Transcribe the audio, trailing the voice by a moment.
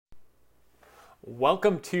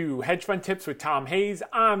Welcome to Hedge Fund Tips with Tom Hayes.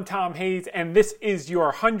 I'm Tom Hayes, and this is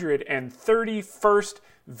your 131st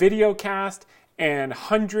video cast and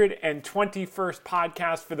 121st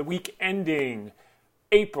podcast for the week ending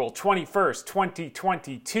April 21st,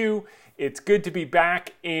 2022. It's good to be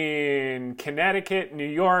back in Connecticut, New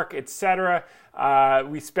York, etc. We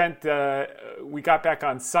got back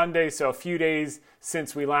on Sunday, so a few days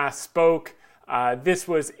since we last spoke. This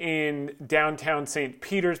was in downtown St.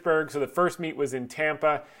 Petersburg. So the first meet was in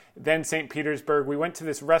Tampa, then St. Petersburg. We went to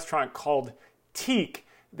this restaurant called Teak.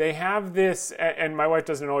 They have this, and my wife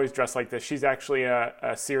doesn't always dress like this. She's actually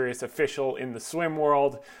a serious official in the swim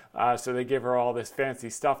world. So they give her all this fancy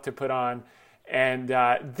stuff to put on. And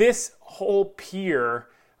this whole pier,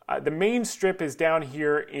 the main strip is down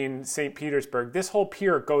here in St. Petersburg. This whole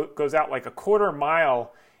pier goes out like a quarter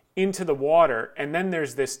mile into the water, and then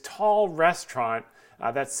there's this tall restaurant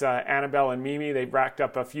that's Annabelle and Mimi. They've racked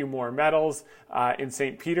up a few more medals in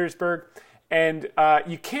St. Petersburg, and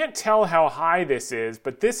you can't tell how high this is,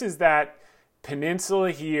 but this is that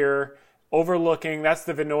peninsula here overlooking. That's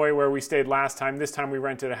the Vinoy where we stayed last time. This time we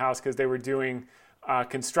rented a house because they were doing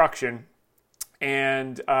construction,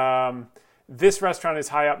 and this restaurant is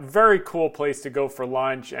high up. Very cool place to go for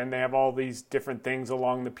lunch, and they have all these different things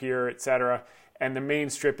along the pier, etc. And the main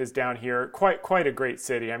strip is down here. Quite a great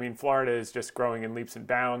city. I mean, Florida is just growing in leaps and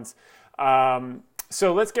bounds.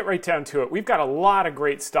 So let's get right down to it. We've got a lot of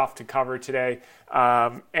great stuff to cover today.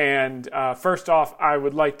 First off, I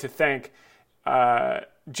would like to thank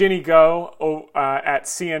Ginny Go at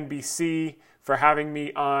CNBC for having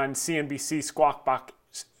me on CNBC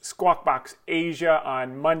Squawk Box Asia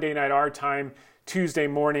on Monday night our time, Tuesday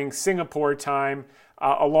morning Singapore time,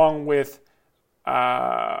 along with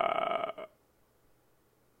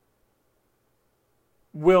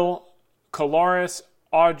Will Colaris,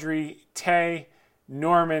 Audrey Tay,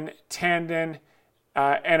 Norman Tandon,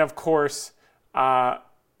 and of course,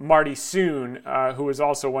 Marty Soon, who is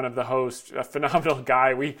also one of the hosts, a phenomenal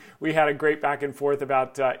guy. We had a great back and forth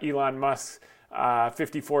about Elon Musk's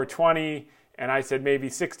 5420, and I said maybe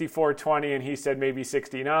 6420, and he said maybe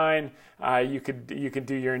 69. You could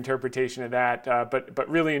do your interpretation of that, but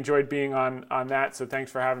really enjoyed being on that. So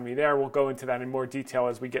thanks for having me there. We'll go into that in more detail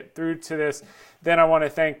as we get through to this. Then I want to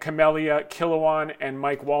thank Camelia Kilawan and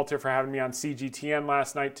Mike Walter for having me on CGTN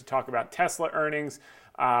last night to talk about Tesla earnings.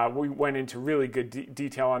 We went into really good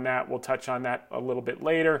detail on that. We'll touch on that a little bit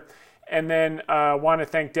later. And then I want to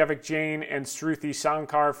thank Devik Jain and Shruti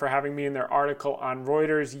Shankar for having me in their article on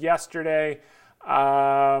Reuters yesterday.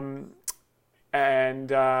 I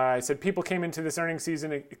said people came into this earnings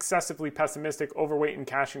season excessively pessimistic, overweight in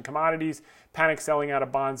cash and commodities, panic selling out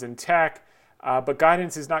of bonds and tech. But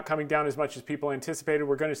guidance is not coming down as much as people anticipated.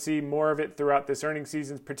 We're going to see more of it throughout this earnings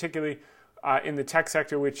season, particularly in the tech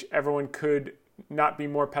sector, which everyone could not be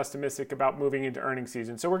more pessimistic about moving into earnings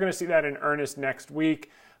season. So we're going to see that in earnest next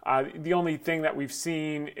week. The only thing that we've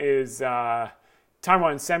seen is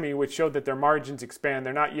Taiwan Semi, which showed that their margins expand.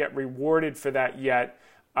 They're not yet rewarded for that yet,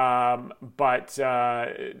 but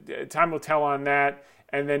time will tell on that.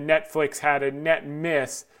 And then Netflix had a net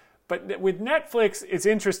miss. But with Netflix, it's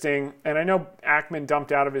interesting, and I know Ackman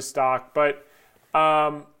dumped out of his stock, but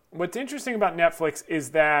what's interesting about Netflix is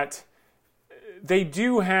that they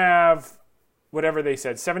do have, whatever they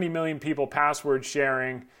said, 70 million people password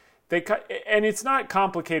sharing. And it's not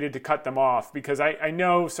complicated to cut them off, because I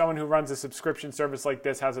know someone who runs a subscription service like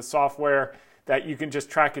this has a software that you can just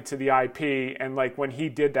track it to the IP, and like when he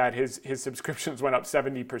did that, his subscriptions went up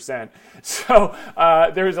 70%. So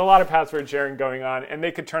there's a lot of password sharing going on, and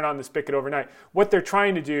they could turn on the spigot overnight. What they're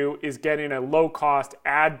trying to do is get in a low-cost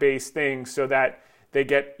ad-based thing so that they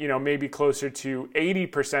get, maybe closer to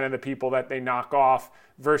 80% of the people that they knock off,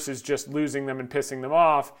 versus just losing them and pissing them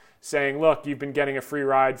off, saying, look, you've been getting a free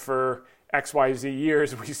ride for XYZ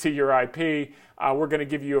years. We see your IP. We're going to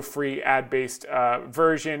give you a free ad-based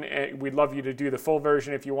version. We'd love you to do the full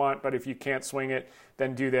version if you want, but if you can't swing it,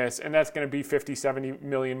 then do this. And that's going to be 50, 70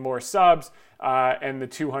 million more subs, and the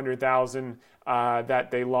 200,000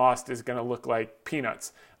 that they lost is going to look like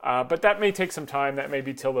peanuts. But that may take some time. That may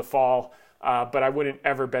be till the fall, but I wouldn't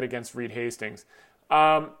ever bet against Reed Hastings.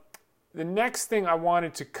 The next thing I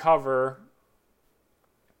wanted to cover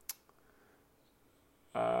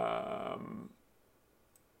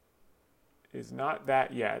is not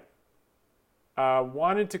that yet.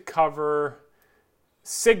 Wanted to cover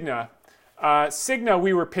Cigna. Cigna,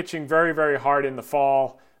 we were pitching very, very hard in the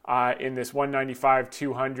fall in this 195,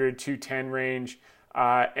 200, 210 range.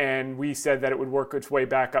 And we said that it would work its way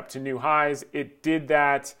back up to new highs. It did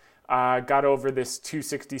that, got over this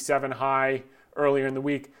 267 high earlier in the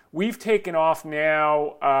week. We've taken off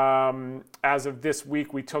now, as of this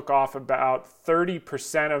week, we took off about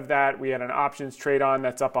 30% of that. We had an options trade on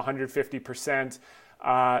that's up 150%.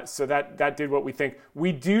 So that did what we think.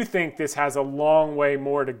 We do think this has a long way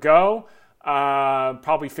more to go,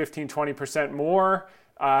 probably 15, 20% more.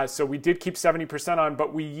 So we did keep 70% on,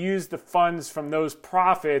 but we used the funds from those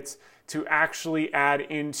profits to actually add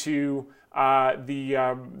into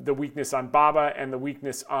the weakness on BABA and the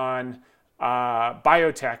weakness on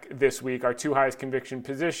biotech this week, our two highest conviction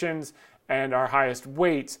positions and our highest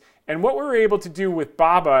weights. And what we were able to do with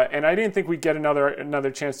BABA, and I didn't think we'd get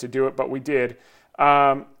another chance to do it, but we did.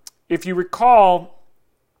 If you recall,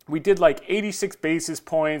 we did like 86 basis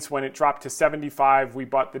points when it dropped to 75. We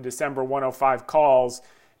bought the December 105 calls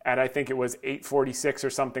at, I think it was 846 or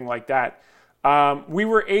something like that. We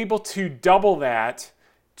were able to double that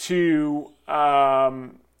to, now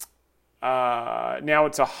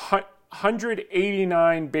it's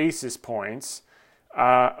 189 basis points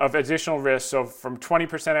of additional risk. So from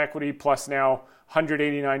 20% equity plus now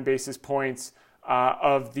 189 basis points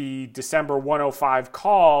of the December 105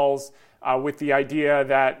 calls, with the idea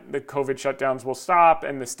that the COVID shutdowns will stop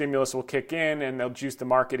and the stimulus will kick in and they'll juice the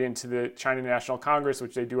market into the China National Congress,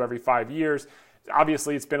 which they do every 5 years.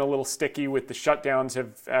 Obviously, it's been a little sticky with the shutdowns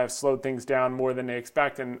have slowed things down more than they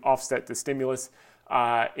expect and offset the stimulus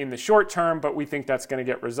in the short term, but we think that's going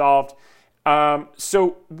to get resolved.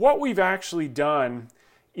 So what we've actually done,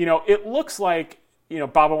 it looks like,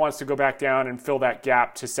 BABA wants to go back down and fill that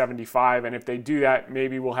gap to 75. And if they do that,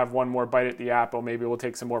 maybe we'll have one more bite at the apple. Maybe we'll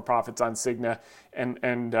take some more profits on Cigna and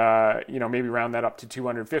maybe round that up to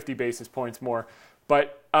 250 basis points more.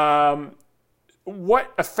 But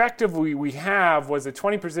what effectively we have was a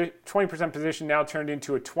 20% position now turned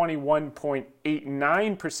into a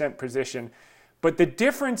 21.89% position. But the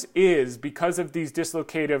difference is, because of these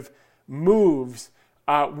dislocative moves,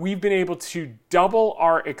 we've been able to double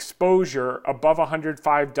our exposure above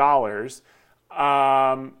 $105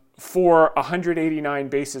 for 189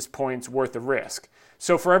 basis points worth of risk.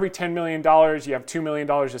 So for every $10 million, you have $2 million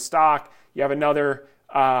of stock. You have another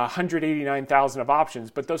 189,000 of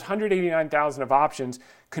options. But those 189,000 of options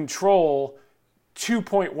control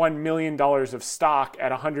 $2.1 million of stock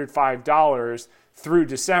at $105 through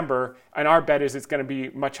December, and our bet is it's going to be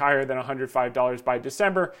much higher than $105 by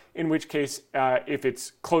December, in which case, if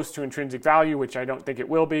it's close to intrinsic value, which I don't think it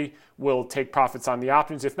will be, we'll take profits on the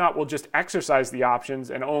options. If not, we'll just exercise the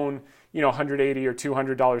options and own, $180 or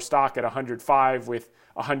 $200 stock at $105 with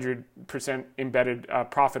 100% embedded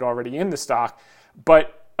profit already in the stock.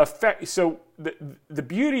 But so the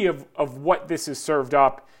beauty of what this has served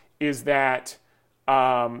up is that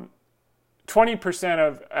 20%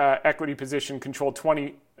 of equity position controlled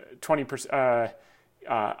 20% for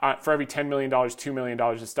every $10 million, $2 million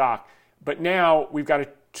of stock. But now we've got a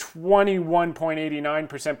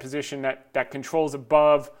 21.89% position that controls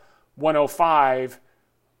above 105,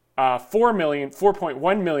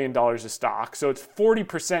 $4.1 million of stock. So it's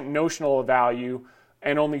 40% notional value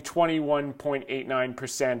and only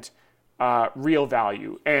 21.89% real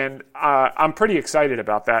value. And I'm pretty excited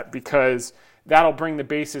about that, because that'll bring the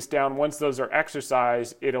basis down. Once those are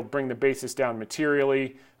exercised, it'll bring the basis down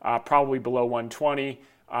materially, probably below 120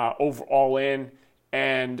 all in.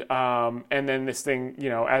 And then this thing,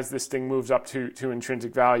 as this thing moves up to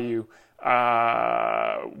intrinsic value, we're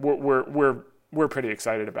pretty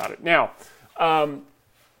excited about it. Now,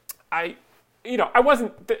 I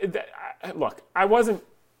wasn't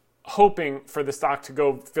hoping for the stock to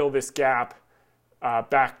go fill this gap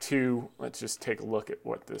back to. Let's just take a look at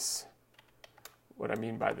what I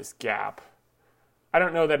mean by this gap. I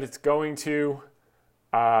don't know that it's going to.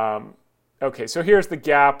 Okay, so here's the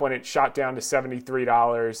gap when it shot down to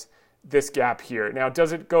 $73, this gap here. Now,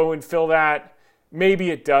 does it go and fill that?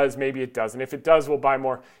 Maybe it does, maybe it doesn't. If it does, we'll buy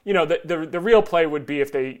more. The real play would be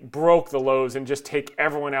if they broke the lows and just take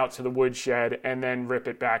everyone out to the woodshed and then rip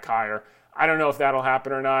it back higher. I don't know if that'll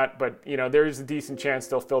happen or not, but there is a decent chance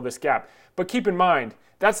they'll fill this gap. But keep in mind,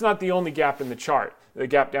 that's not the only gap in the chart, the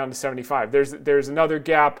gap down to 75. There's another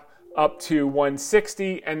gap up to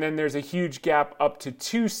 160, and then there's a huge gap up to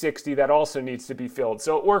 260 that also needs to be filled.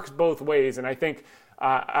 So it works both ways, and I think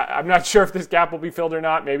I'm not sure if this gap will be filled or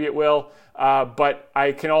not. Maybe it will, but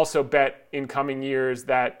I can also bet in coming years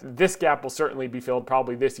that this gap will certainly be filled,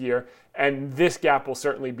 probably this year, and this gap will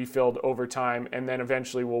certainly be filled over time, and then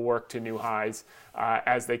eventually will work to new highs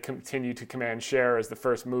as they continue to command share as the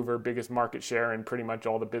first mover, biggest market share in pretty much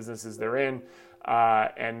all the businesses they're in,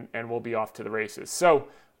 and we'll be off to the races. So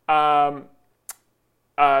that's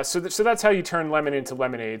how you turn lemon into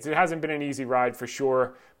lemonades. It hasn't been an easy ride for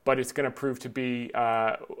sure, but it's going to prove to be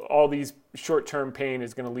all these short-term pain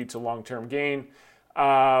is going to lead to long-term gain. So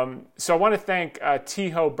I want to thank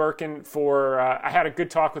Tiho Birkin for, I had a good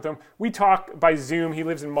talk with him. We talk by Zoom. He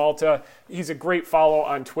lives in Malta. He's a great follow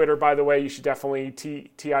on Twitter, by the way. You should definitely,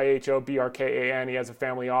 TIHOBRKAN. He has a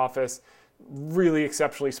family office. Really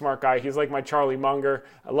exceptionally smart guy. He's like my Charlie Munger.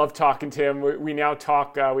 I love talking to him. We now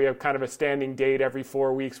talk, we have kind of a standing date every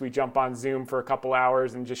 4 weeks. We jump on Zoom for a couple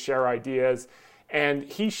hours and just share ideas. And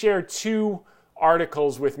he shared 2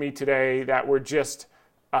 articles with me today that were just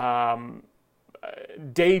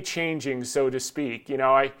day changing, so to speak. You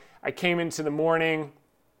know, I came into the morning,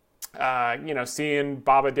 seeing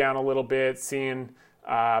BABA down a little bit, seeing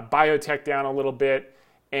biotech down a little bit,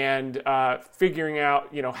 and figuring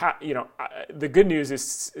out, the good news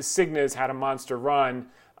is Cigna's had a monster run,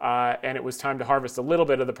 and it was time to harvest a little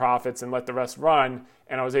bit of the profits and let the rest run.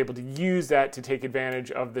 And I was able to use that to take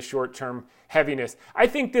advantage of the short-term heaviness. I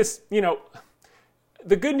think this,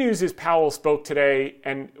 the good news is Powell spoke today,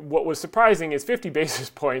 and what was surprising is 50 basis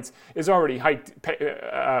points is already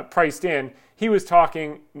priced in. He was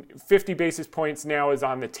talking 50 basis points now is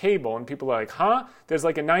on the table, and people are like, huh? There's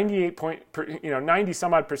like a 90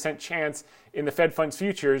 some odd % chance in the Fed funds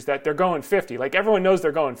futures that they're going 50. Like everyone knows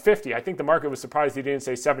they're going 50. I think the market was surprised he didn't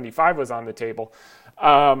say 75 was on the table.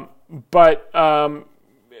 But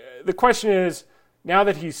the question is, now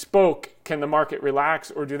that he spoke, can the market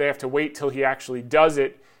relax, or do they have to wait till he actually does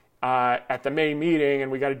it at the May meeting,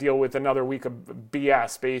 and we got to deal with another week of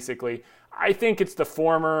BS, basically? I think it's the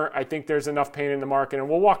former. I think there's enough pain in the market, and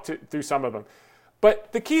we'll walk through some of them.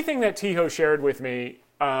 But the key thing that Tiho shared with me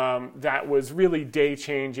that was really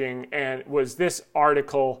day-changing and was this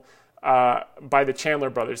article by the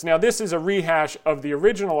Chandler brothers. Now, this is a rehash of the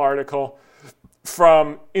original article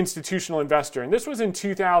from Institutional Investor. And this was in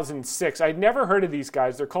 2006. I'd never heard of these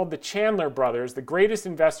guys. They're called the Chandler Brothers, the greatest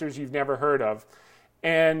investors you've never heard of.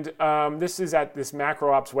 And this is at this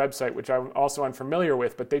MacroOps website, which I'm also unfamiliar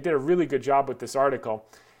with, but they did a really good job with this article.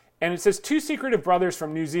 And it says, 2 secretive brothers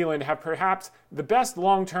from New Zealand have perhaps the best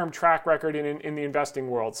long-term track record in the investing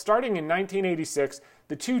world. Starting in 1986,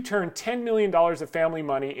 the 2 turned $10 million of family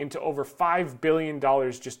money into over $5 billion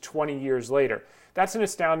just 20 years later. That's an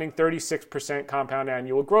astounding 36% compound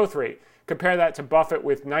annual growth rate. Compare that to Buffett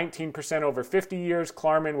with 19% over 50 years,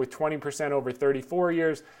 Klarman with 20% over 34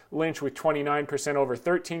 years, Lynch with 29% over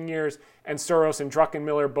 13 years, and Soros and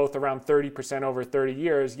Druckenmiller both around 30% over 30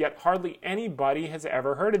 years, yet hardly anybody has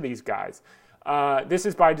ever heard of these guys. This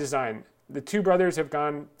is by design. The 2 brothers have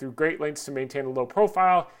gone through great lengths to maintain a low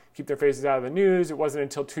profile, keep their faces out of the news. It wasn't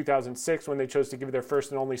until 2006 when they chose to give their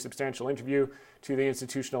first and only substantial interview to the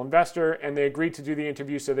Institutional Investor, and they agreed to do the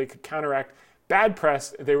interview so they could counteract bad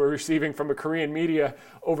press they were receiving from a Korean media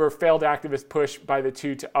over a failed activist push by the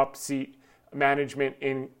 2 to upseat management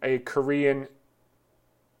in a Korean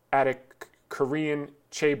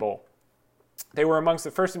chaebol. They were amongst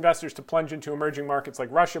the first investors to plunge into emerging markets like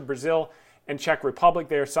Russia, Brazil, and Czech Republic.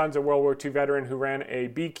 They are sons of World War II veteran who ran a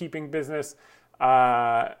beekeeping business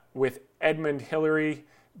with Edmund Hillary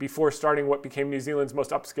before starting what became New Zealand's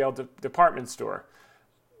most upscale department store.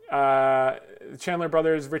 The Chandler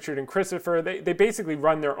brothers, Richard and Christopher, they basically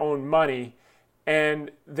run their own money,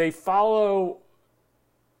 and they follow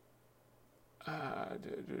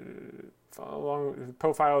along the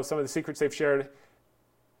profile of some of the secrets they've shared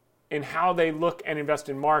in how they look and invest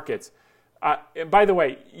in markets. By the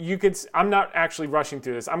way, I'm not actually rushing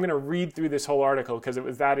through this. I'm going to read through this whole article because it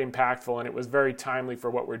was that impactful and it was very timely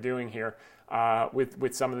for what we're doing here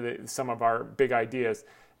with some of our big ideas.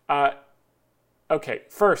 Okay,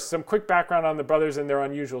 first, some quick background on the brothers and their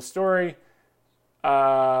unusual story.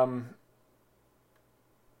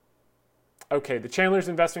 Okay, the Chandler's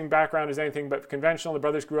investing background is anything but conventional. The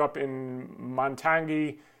brothers grew up in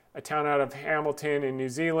Montangi, a town out of Hamilton in New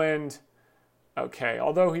Zealand. Okay,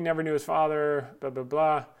 although he never knew his father, blah, blah,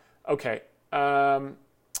 blah. Okay,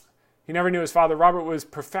 he never knew his father. Robert was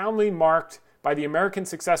profoundly marked by the American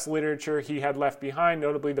success literature he had left behind,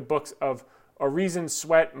 notably the books of Orison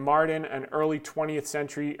Swett Marden, an early 20th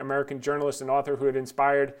century American journalist and author who had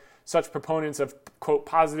inspired such proponents of, quote,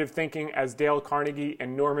 positive thinking as Dale Carnegie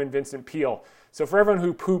and Norman Vincent Peale. So for everyone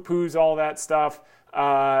who poo-poos all that stuff,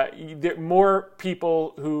 more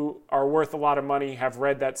people who are worth a lot of money have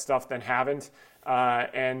read that stuff than haven't,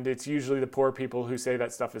 and it's usually the poor people who say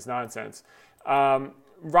that stuff is nonsense.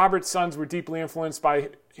 Robert's sons were deeply influenced by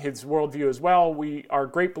his worldview as well. We are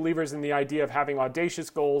great believers in the idea of having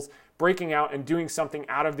audacious goals, breaking out and doing something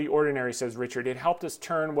out of the ordinary, says Richard. It helped us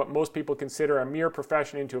turn what most people consider a mere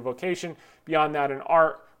profession into a vocation, beyond that an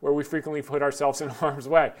art where we frequently put ourselves in harm's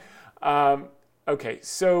way. Okay,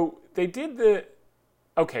 so they did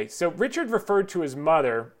Okay, so Richard referred to his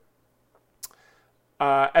mother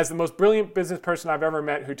as the most brilliant business person I've ever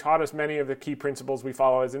met, who taught us many of the key principles we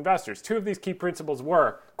follow as investors. Two of these key principles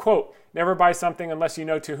were, quote, never buy something unless you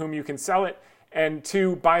know to whom you can sell it, and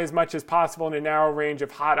two, buy as much as possible in a narrow range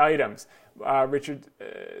of hot items. Richard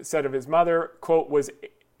said of his mother, quote, was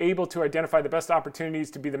able to identify the best opportunities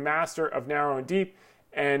to be the master of narrow and deep,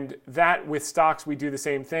 and that with stocks we do the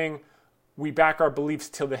same thing. We back our beliefs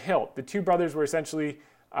till the hilt. The two brothers were essentially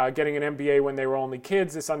getting an MBA when they were only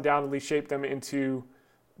kids. This undoubtedly shaped them into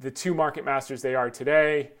the two market masters they are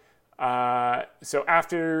today. So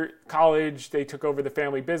after college, they took over the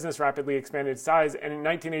family business, rapidly expanded its size, and in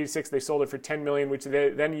 1986 they sold it for $10 million, which they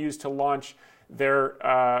then used to launch their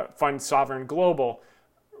fund Sovereign Global.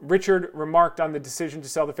 Richard remarked on the decision to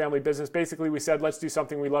sell the family business. Basically, we said, let's do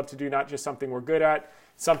something we love to do, not just something we're good at.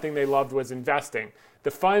 Something they loved was investing. The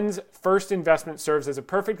fund's first investment serves as a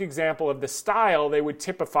perfect example of the style they would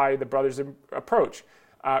typify the brothers' approach.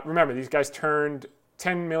 Remember, these guys turned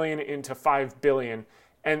 $10 million into $5 billion.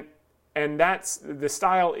 And that's the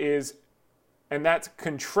style is, and that's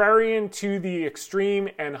contrarian to the extreme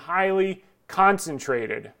and highly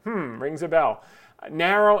concentrated. Rings a bell.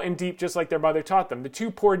 Narrow and deep, just like their mother taught them. The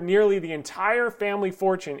two poured nearly the entire family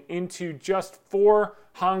fortune into just 4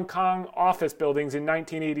 Hong Kong office buildings in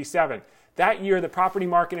 1987. That year, the property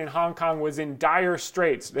market in Hong Kong was in dire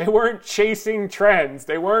straits. They weren't chasing trends.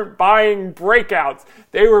 They weren't buying breakouts.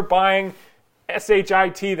 They were buying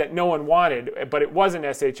SHIT that no one wanted, but it wasn't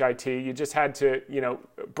SHIT. You just had to,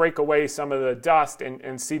 break away some of the dust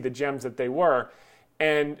and see the gems that they were.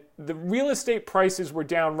 And the real estate prices were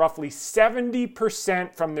down roughly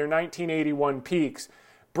 70% from their 1981 peaks.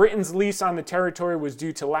 Britain's lease on the territory was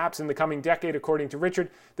due to lapse in the coming decade, according to Richard.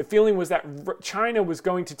 The feeling was that China was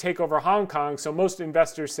going to take over Hong Kong, so most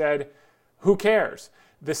investors said, who cares?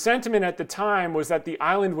 The sentiment at the time was that the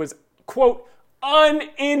island was, quote,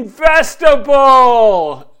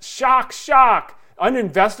 uninvestable! Shock, shock.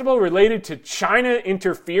 Uninvestable related to China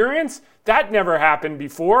interference? That never happened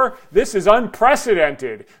before. This is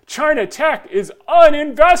unprecedented. China tech is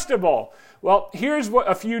uninvestable. Well, here's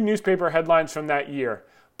a few newspaper headlines from that year.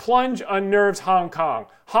 Plunge unnerves Hong Kong.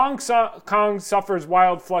 Hong Kong suffers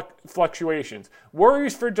wild fluctuations.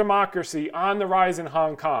 Worries for democracy on the rise in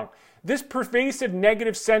Hong Kong. This pervasive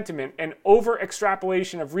negative sentiment and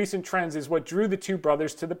over-extrapolation of recent trends is what drew the two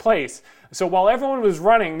brothers to the place. So while everyone was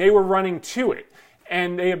running, they were running to it.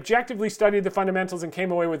 And they objectively studied the fundamentals and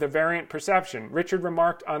came away with a variant perception. Richard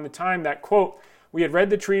remarked on the time that, quote, we had read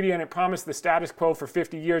the treaty and it promised the status quo for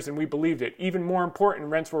 50 years and we believed it. Even more important,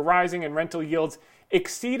 rents were rising and rental yields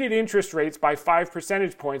exceeded interest rates by 5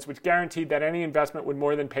 percentage points, which guaranteed that any investment would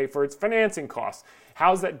more than pay for its financing costs.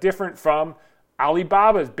 How's that different from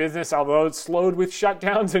Alibaba's business? Although it's slowed with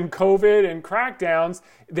shutdowns and COVID and crackdowns,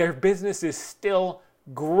 their business is still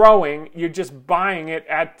growing. You're just buying it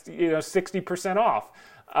at 60% off.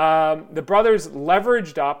 The brothers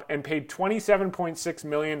leveraged up and paid $27.6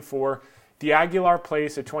 million for D'Aguilar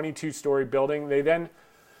Place, a 22-story building. They then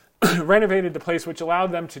renovated the place, which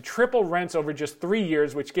allowed them to triple rents over just 3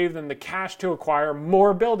 years, which gave them the cash to acquire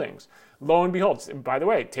more buildings. Lo and behold, by the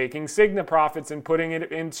way, taking Cigna profits and putting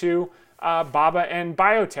it into Baba and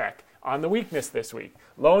Biotech on the weakness this week.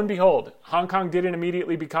 Lo and behold, Hong Kong didn't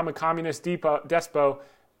immediately become a communist depot,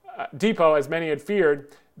 as many had feared.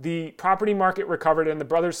 The property market recovered and the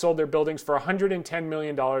brothers sold their buildings for $110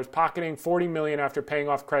 million, pocketing $40 million after paying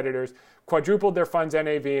off creditors, quadrupled their fund's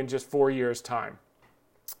NAV in just 4 years' time.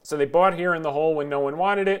 So they bought here in the hole when no one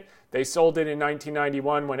wanted it. They sold it in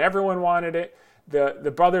 1991 when everyone wanted it.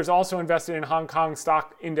 The brothers also invested in Hong Kong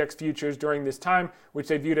stock index futures during this time, which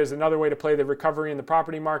they viewed as another way to play the recovery in the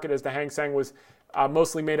property market, as the Hang Seng was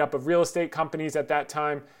mostly made up of real estate companies at that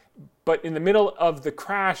time. But in the middle of the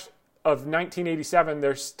crash of 1987,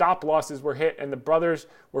 their stop losses were hit and the brothers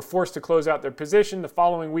were forced to close out their position. The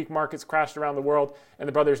following week, markets crashed around the world and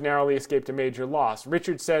the brothers narrowly escaped a major loss.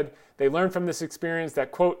 Richard said they learned from this experience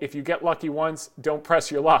that, quote, if you get lucky once, don't press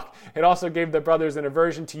your luck. It also gave the brothers an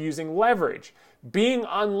aversion to using leverage. Being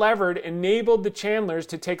unlevered enabled the Chandlers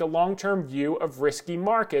to take a long-term view of risky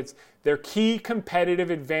markets, their key competitive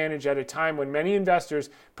advantage at a time when many investors,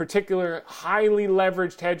 particularly highly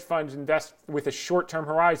leveraged hedge funds, invest with a short-term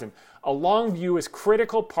horizon. A long view is a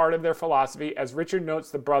critical part of their philosophy, as Richard notes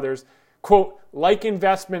the brothers, quote, like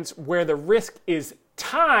investments where the risk is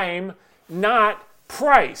time, not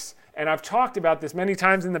price. And I've talked about this many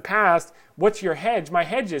times in the past. What's your hedge? My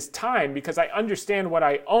hedge is time, because I understand what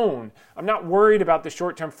I own. I'm not worried about the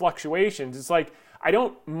short-term fluctuations. It's like I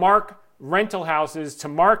don't mark rental houses to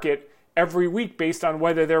market every week based on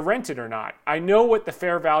whether they're rented or not. I know what the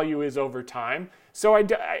fair value is over time, so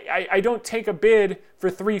I don't take a bid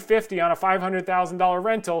for $350 on a $500,000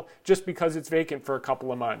 rental just because it's vacant for a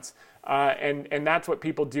couple of months. And that's what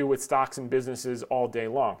people do with stocks and businesses all day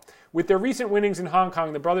long. With their recent winnings in Hong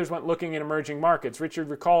Kong, the brothers went looking in emerging markets. Richard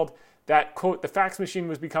recalled that, quote, the fax machine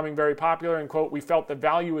was becoming very popular, and, quote, we felt the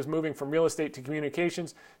value was moving from real estate to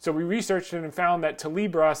communications. So we researched it and found that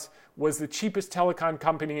Telebras was the cheapest telecom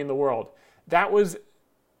company in the world.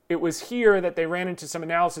 It was here that they ran into some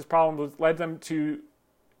analysis problems, led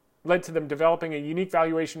to them developing a unique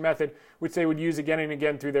valuation method which they would use again and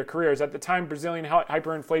again through their careers. At the time, Brazilian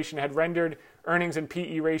hyperinflation had rendered earnings and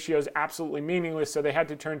PE ratios absolutely meaningless, so they had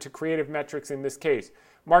to turn to creative metrics in this case.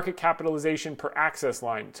 Market capitalization per access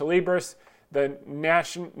line. Telebras, the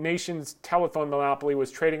nation's telephone monopoly,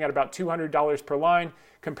 was trading at about $200 per line,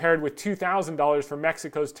 compared with $2,000 for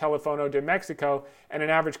Mexico's Telefono de Mexico and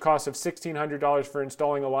an average cost of $1,600 for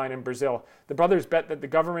installing a line in Brazil. The brothers bet that the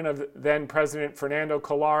government of then President Fernando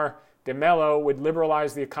Collor de Mello would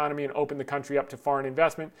liberalize the economy and open the country up to foreign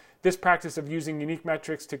investment. This practice of using unique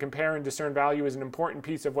metrics to compare and discern value is an important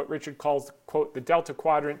piece of what Richard calls, quote, the Delta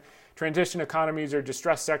Quadrant. Transition economies are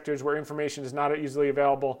distressed sectors where information is not easily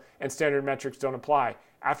available and standard metrics don't apply.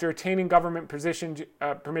 After attaining government permission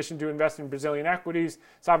to invest in Brazilian equities,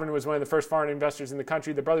 Sovereign was one of the first foreign investors in the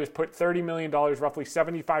country. The brothers put $30 million, roughly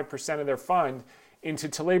 75% of their fund, into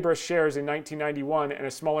Telebras shares in 1991 and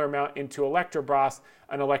a smaller amount into Eletrobras,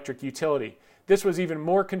 an electric utility. This was even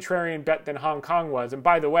more contrarian bet than Hong Kong was. And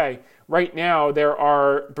by the way, right now there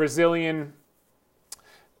are Brazilian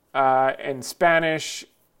and Spanish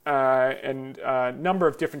and a number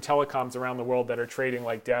of different telecoms around the world that are trading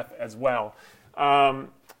like death as well.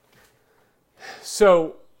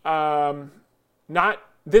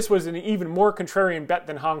 This was an even more contrarian bet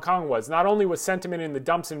than Hong Kong was. Not only was sentiment in the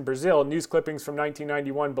dumps in Brazil, news clippings from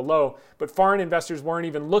 1991 below, but foreign investors weren't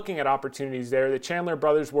even looking at opportunities there. The Chandler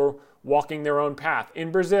brothers were walking their own path.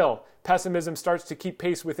 In Brazil, pessimism starts to keep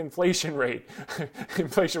pace with inflation rate.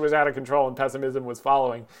 Inflation was out of control and pessimism was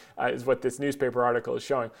following, is what this newspaper article is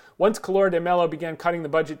showing. Once Collor de Mello began cutting the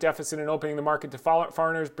budget deficit and opening the market to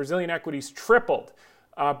foreigners, Brazilian equities tripled.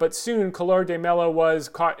 But soon, Collor de Mello was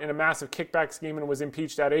caught in a massive kickback scheme and was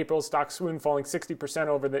impeached that April. Stocks swooned, falling 60%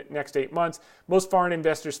 over the next 8 months. Most foreign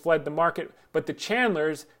investors fled the market, but the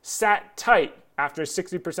Chandlers sat tight after a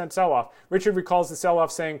 60% sell-off. Richard recalls the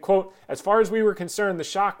sell-off saying, quote, as far as we were concerned, the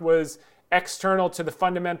shock was external to the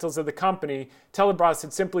fundamentals of the company. Telebras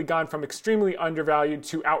had simply gone from extremely undervalued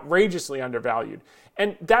to outrageously undervalued.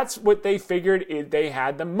 And that's what they figured they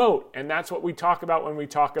had the moat. And that's what we talk about when we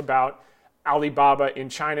talk about Alibaba in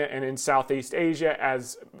China and in Southeast Asia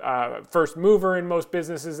as first mover in most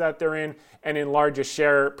businesses that they're in and in largest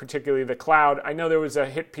share, particularly the cloud. I know there was a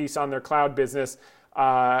hit piece on their cloud business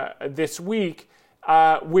this week,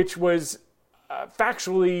 which was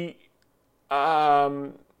factually,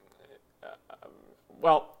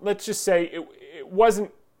 well, let's just say it wasn't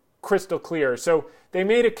crystal clear. So they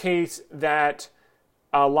made a case that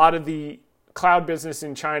a lot of the cloud business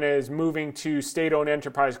in China is moving to state-owned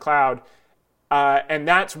enterprise cloud. And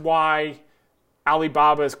that's why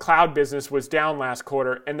Alibaba's cloud business was down last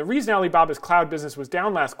quarter. And the reason Alibaba's cloud business was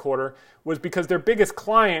down last quarter was because their biggest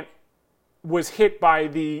client was hit by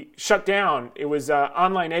the shutdown. It was an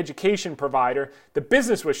online education provider. The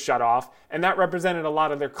business was shut off, and that represented a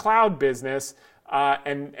lot of their cloud business.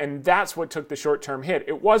 And that's what took the short-term hit.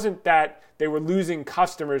 It wasn't that they were losing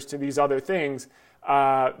customers to these other things.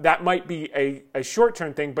 That might be a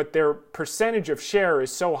short-term thing, but their percentage of share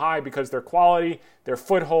is so high because their quality, their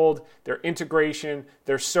foothold, their integration,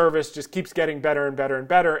 their service just keeps getting better and better and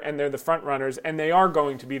better, and they're the front runners, and they are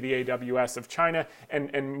going to be the AWS of China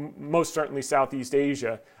and most certainly Southeast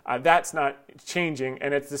Asia. That's not changing,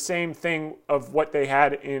 and it's the same thing of what they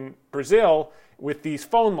had in Brazil with these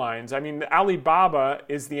phone lines. I mean, Alibaba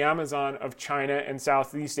is the Amazon of China and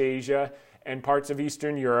Southeast Asia and parts of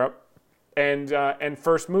Eastern Europe. And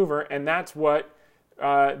first mover, and that's what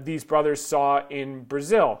these brothers saw in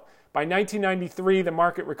Brazil. By 1993, the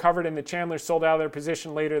market recovered and the Chandlers sold out of their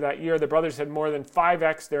position later that year. The brothers had more than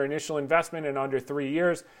 5x their initial investment in under 3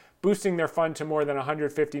 years, boosting their fund to more than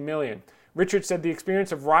 $150 million. Richard said the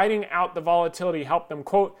experience of riding out the volatility helped them,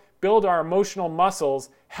 quote, build our emotional muscles,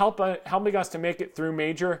 helping us to make it through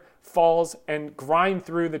major falls and grind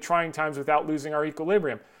through the trying times without losing our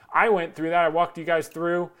equilibrium. I went through that. I walked you guys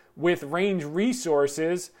through with Range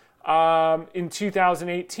Resources in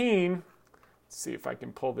 2018. Let's see if I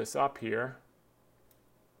can pull this up here.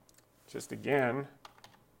 Just again.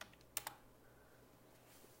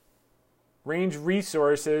 Range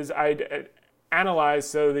Resources, analyzed.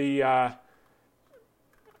 So the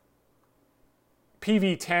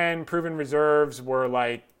PV10 proven reserves were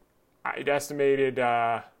like, I'd estimated,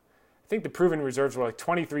 I think the proven reserves were like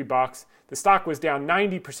 $23. The stock was down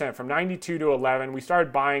 90% from 92 to 11. We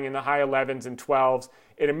started buying in the high 11s and 12s.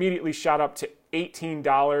 It immediately shot up to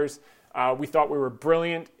 $18. We thought we were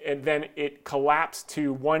brilliant, and then it collapsed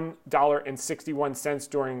to $1.61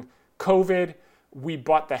 during COVID. We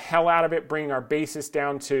bought the hell out of it, bringing our basis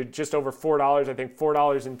down to just over $4, I think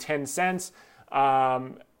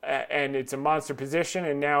 $4.10. And it's a monster position,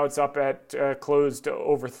 and now it's up at closed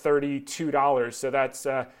over $32. So that's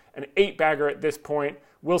an 8-bagger at this point.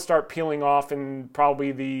 We'll start peeling off in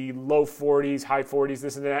probably the low 40s, high 40s.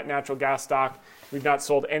 This is a natural gas stock. We've not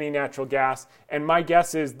sold any natural gas. And my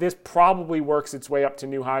guess is this probably works its way up to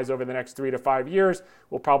new highs over the next 3 to 5 years.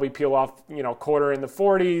 We'll probably peel off, quarter in the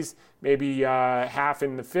 40s, maybe half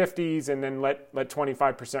in the 50s, and then let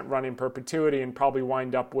 25% run in perpetuity, and probably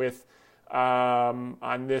wind up with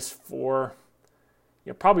on this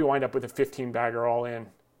probably wind up with a 15-bagger all in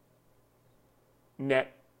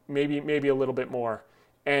net, maybe a little bit more.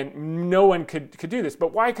 And no one could do this.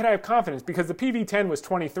 But why could I have confidence? Because the PV10 was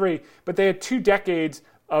 23, but they had 2 decades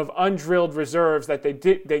of undrilled reserves that they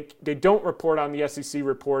don't report on the SEC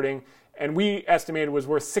reporting, and we estimated was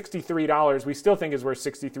worth $63. We still think is worth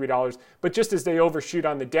 $63. But just as they overshoot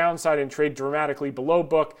on the downside and trade dramatically below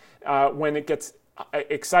book, when it gets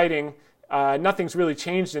exciting, nothing's really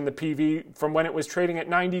changed in the PV from when it was trading at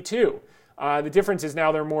 92. The difference is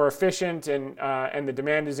now they're more efficient, and the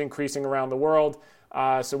demand is increasing around the world.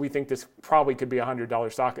 So we think this probably could be a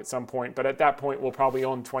 $100 stock at some point. But at that point, we'll probably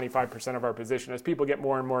own 25% of our position. As people get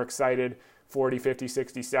more and more excited, 40, 50,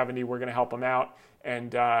 60, 70, we're going to help them out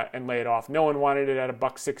and lay it off. No one wanted it at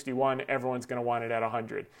 $1.61. Everyone's going to want it at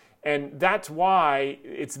 100. And that's why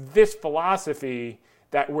it's this philosophy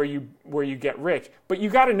that where you get rich. But you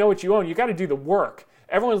got to know what you own. You got to do the work.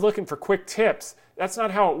 Everyone's looking for quick tips. That's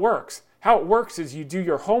not how it works. How it works is you do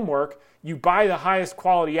your homework, you buy the highest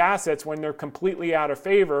quality assets when they're completely out of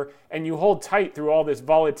favor, and you hold tight through all this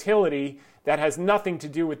volatility that has nothing to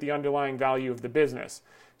do with the underlying value of the business.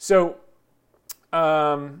 So,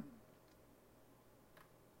 and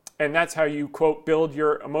that's how you, quote, build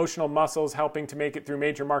your emotional muscles, helping to make it through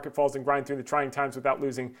major market falls and grind through the trying times without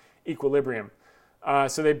losing equilibrium.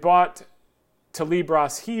 So they bought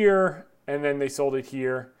Telebras here, and then they sold it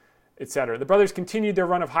here, etc. The brothers continued their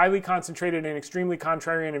run of highly concentrated and extremely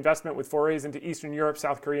contrarian investment with forays into Eastern Europe,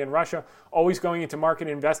 South Korea, and Russia, always going into market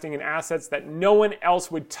investing in assets that no one else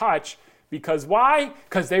would touch. Because why?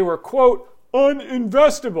 Because they were, quote,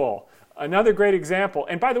 uninvestable. Another great example.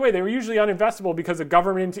 And by the way, they were usually uninvestable because of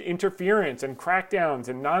government interference and crackdowns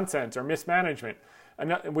and nonsense or mismanagement,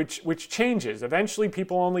 which changes. Eventually,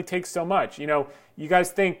 people only take so much. You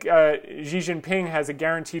guys think Xi Jinping has a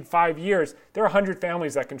guaranteed 5 years. There are 100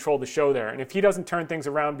 families that control the show there. And if he doesn't turn things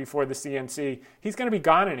around before the CNC, he's going to be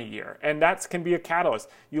gone in a year. And that can be a catalyst.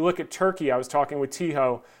 You look at Turkey. I was talking with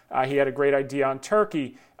Tiho. He had a great idea on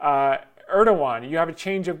Turkey. Erdogan, you have a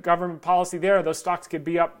change of government policy there. Those stocks could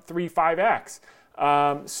be up 3-5x.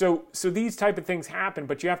 So these type of things happen,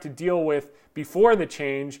 but you have to deal with before the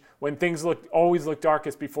change when things always look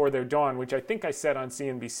darkest before their dawn, which I think I said on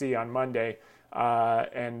CNBC on Monday,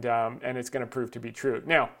 and it's going to prove to be true.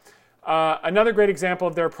 Now, another great example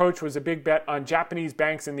of their approach was a big bet on Japanese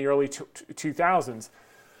banks in the early 2000s.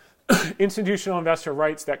 Institutional investor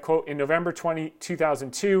writes that, quote, in November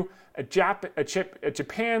 2002,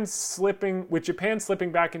 Japan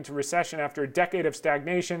slipping back into recession after a decade of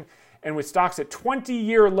stagnation, and with stocks at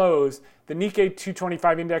 20-year lows, the Nikkei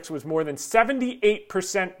 225 index was more than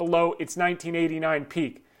 78% below its 1989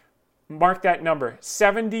 peak. Mark that number,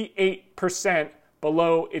 78%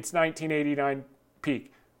 below its 1989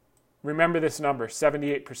 peak. Remember this number,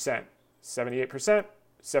 78%. 78%,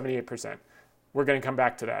 78%. We're going to come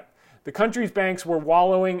back to that. The country's banks were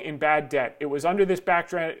wallowing in bad debt. It was under this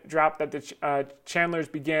backdrop that the Chandlers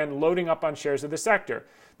began loading up on shares of the sector.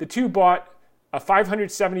 The two bought a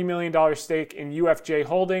 $570 million stake in UFJ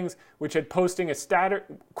Holdings, which had posted a staggering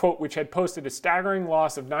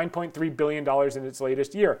loss of $9.3 billion in its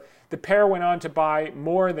latest year. The pair went on to buy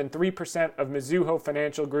more than 3% of Mizuho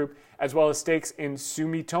Financial Group, as well as stakes in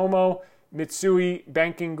Sumitomo Mitsui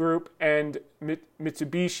Banking Group and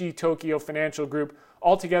Mitsubishi Tokyo Financial Group.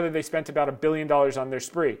 Altogether, they spent about $1 billion on their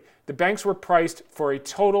spree. The banks were priced for a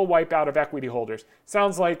total wipeout of equity holders.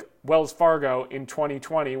 Sounds like Wells Fargo in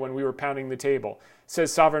 2020 when we were pounding the table,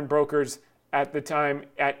 says sovereign brokers at the time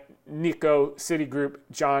at Nikko Citigroup,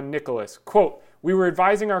 John Nicholas. Quote, we were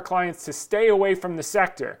advising our clients to stay away from the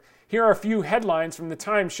sector. Here are a few headlines from the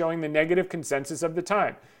Times showing the negative consensus of the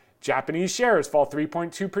time. Japanese shares fall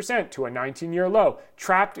 3.2% to a 19-year low.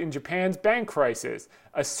 Trapped in Japan's bank crisis.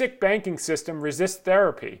 A sick banking system resists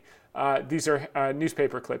therapy. These are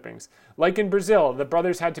newspaper clippings. Like in Brazil, the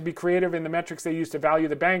brothers had to be creative in the metrics they used to value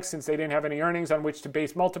the banks since they didn't have any earnings on which to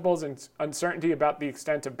base multiples, and uncertainty about the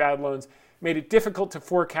extent of bad loans made it difficult to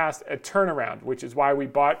forecast a turnaround, which is why we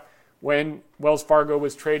bought when Wells Fargo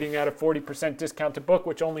was trading at a 40% discount to book,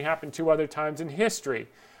 which only happened 2 other times in history.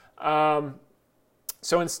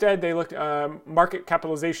 So instead, they looked at market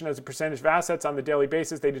capitalization as a percentage of assets on the daily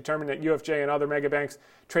basis. They determined that UFJ and other mega banks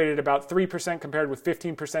traded about 3% compared with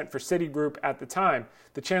 15% for Citigroup at the time.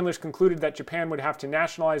 The Chandlers concluded that Japan would have to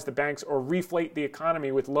nationalize the banks or reflate the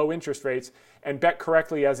economy with low interest rates, and bet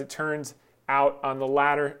correctly as it turns out on the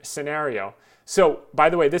latter scenario. So, by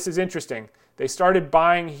the way, this is interesting. They started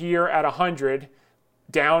buying here at 100,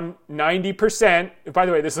 down 90%. By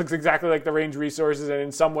the way, this looks exactly like the Range Resources and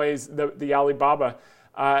in some ways the Alibaba.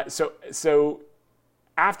 So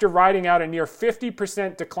after riding out a near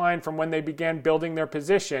 50% decline from when they began building their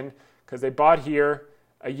position, because they bought here,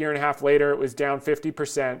 a year and a half later it was down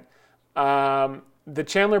 50%, the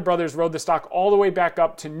Chandler brothers rode the stock all the way back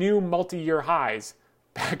up to new multi-year highs,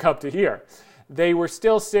 back up to here. They were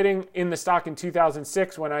still sitting in the stock in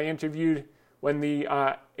 2006 when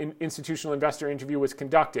the institutional investor interview was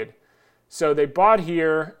conducted. So they bought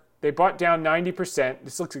here, they bought down 90%.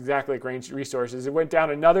 This looks exactly like Range Resources. It went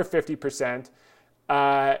down another 50%.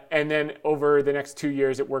 And then over the next 2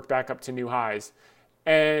 years, it worked back up to new highs.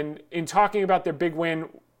 And in talking about their big win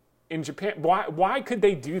in Japan, why could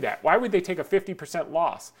they do that? Why would they take a 50%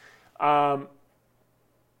 loss?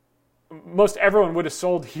 Most everyone would have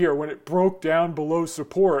sold here when it broke down below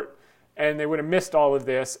support, and they would have missed all of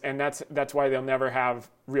this, and that's why they'll never have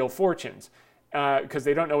real fortunes, because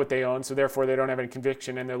they don't know what they own, so therefore they don't have any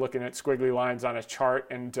conviction, and they're looking at squiggly lines on a chart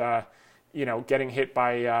and getting hit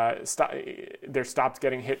by their stops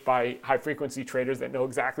getting hit by high-frequency traders that know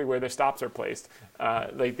exactly where their stops are placed.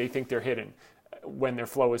 They think they're hidden when their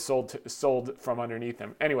flow is sold from underneath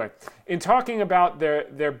them. Anyway, in talking about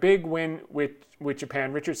their big win with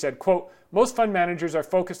Japan, Richard said, quote, "Most fund managers are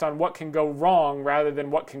focused on what can go wrong rather than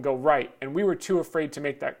what can go right, and we were too afraid to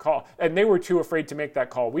make that call. And they were too afraid to make that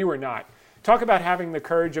call. We were not. Talk about having the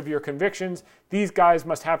courage of your convictions. These guys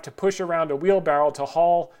must have to push around a wheelbarrow to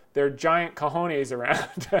haul their giant cojones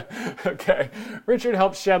around." Okay. Richard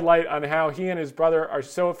helps shed light on how he and his brother are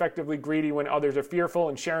so effectively greedy when others are fearful,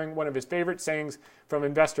 and sharing one of his favorite sayings from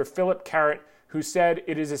investor Philip Carrot, who said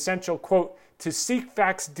it is essential, quote, "to seek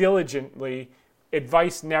facts diligently,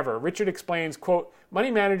 advice never." Richard explains, quote,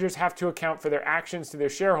 "Money managers have to account for their actions to their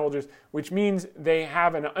shareholders, which means they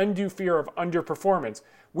have an undue fear of underperformance.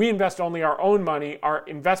 We invest only our own money. Our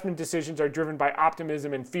investment decisions are driven by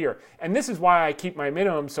optimism and fear. And this is why I keep my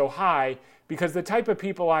minimum so high, because the type of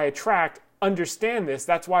people I attract understand this.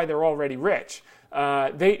 That's why they're already rich.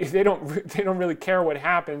 They don't really care what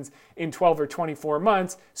happens in 12 or 24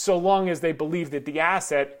 months, so long as they believe that the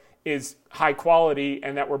asset is high quality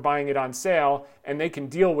and that we're buying it on sale, and they can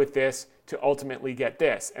deal with this to ultimately get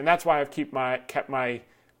this. And that's why I've kept my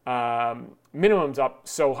minimums up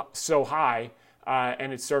so high,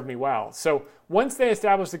 and it's served me well. So once they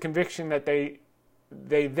establish the conviction that they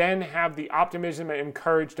then have the optimism and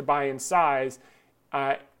courage to buy in size,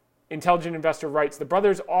 Intelligent Investor writes, "The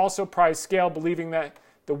brothers also prize scale, believing that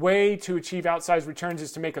the way to achieve outsized returns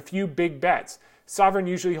is to make a few big bets. Sovereign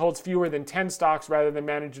usually holds fewer than 10 stocks rather than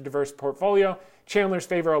manage a diverse portfolio. Chandlers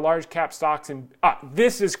favor a large cap stocks." And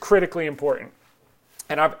this is critically important,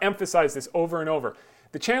 and I've emphasized this over and over.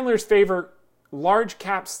 The Chandlers favor large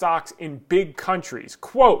cap stocks in big countries.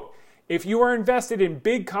 Quote, "If you are invested in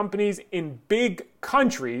big companies in big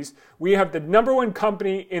countries," we have the number one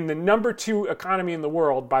company in the number 2 economy in the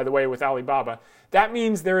world, by the way, with Alibaba. "That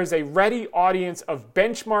means there is a ready audience of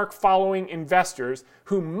benchmark following investors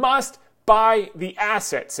who must buy the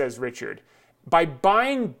asset," says Richard. "By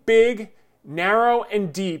buying big, narrow,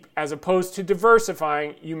 and deep, as opposed to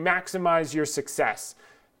diversifying, you maximize your success.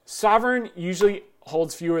 Sovereign usually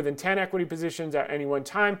holds fewer than 10 equity positions at any one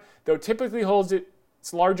time, though it typically holds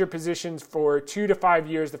its larger positions for 2 to 5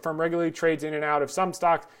 years. The firm regularly trades in and out of some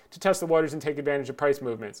stocks to test the waters and take advantage of price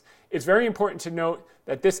movements. It's very important to note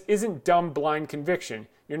that this isn't dumb, blind conviction.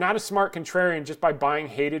 You're not a smart contrarian just by buying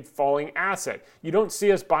hated falling asset. You don't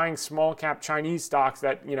see us buying small cap Chinese stocks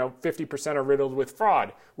that 50% are riddled with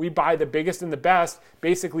fraud. We buy the biggest and the best,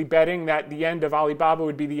 basically betting that the end of Alibaba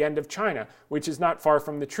would be the end of China, which is not far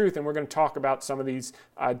from the truth. And we're going to talk about some of these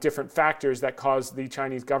different factors that caused the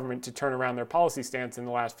Chinese government to turn around their policy stance in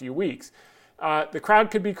the last few weeks. The crowd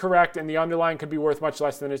could be correct and the underlying could be worth much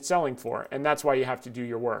less than it's selling for, and that's why you have to do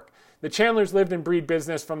your work. The Chandlers lived and breathed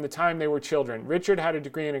business from the time they were children. Richard had a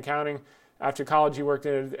degree in accounting. After college, he worked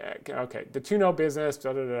in the two know business.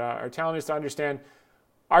 Our talent is to understand.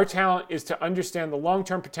 Our talent is to understand the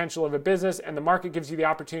long-term potential of a business, and the market gives you the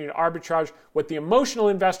opportunity to arbitrage what the emotional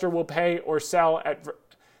investor will pay or sell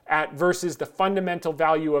at versus the fundamental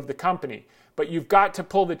value of the company. But you've got to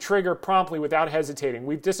pull the trigger promptly without hesitating.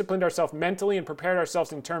 We've disciplined ourselves mentally and prepared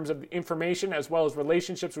ourselves in terms of information as well as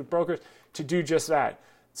relationships with brokers to do just that.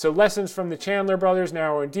 So lessons from the Chandler brothers,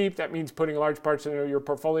 narrow and deep. That means putting large parts of your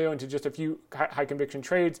portfolio into just a few high conviction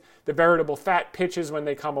trades. The veritable fat pitches when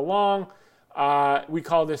they come along. We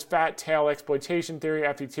call this fat tail exploitation theory,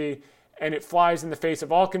 FET, and it flies in the face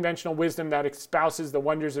of all conventional wisdom that espouses the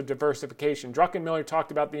wonders of diversification. Druckenmiller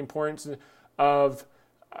talked about the importance of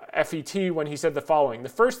FET when he said the following: the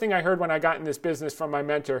first thing I heard when I got in this business from my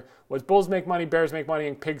mentor was bulls make money, bears make money,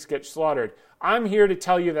 and pigs get slaughtered. I'm here to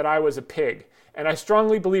tell you that I was a pig. And I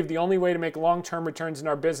strongly believe the only way to make long-term returns in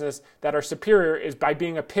our business that are superior is by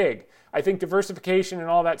being a pig. I think diversification and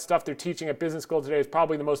all that stuff they're teaching at business school today is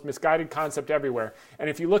probably the most misguided concept everywhere. And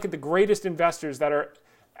if you look at the greatest investors that are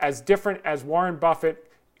as different as Warren Buffett,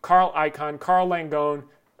 Carl Icahn,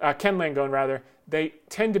 Ken Langone, they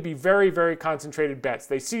tend to be very, very concentrated bets.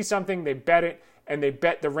 They see something, they bet it, and they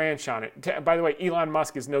bet the ranch on it. By the way, Elon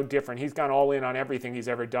Musk is no different. He's gone all in on everything he's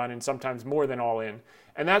ever done, and sometimes more than all in.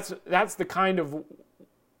 And that's kind of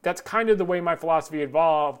the way my philosophy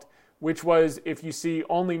evolved, which was if you see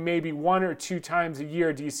only maybe 1 or 2 times a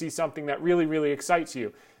year do you see something that really, really excites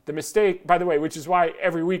you. The mistake, by the way, which is why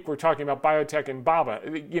every week we're talking about biotech and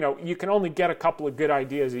BABA. You know, you can only get a couple of good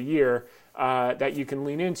ideas a year that you can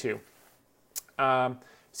lean into.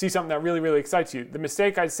 See something that really, really excites you. The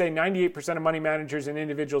mistake I'd say 98% of money managers and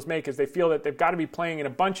individuals make is they feel that they've got to be playing in a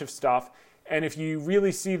bunch of stuff. And if you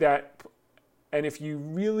really see that, and if you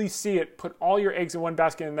really see it, put all your eggs in one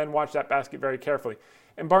basket and then watch that basket very carefully.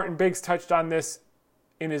 And Barton Biggs touched on this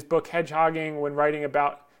in his book Hedgehogging when writing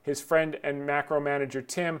about his friend and macro manager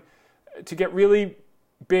Tim. To get really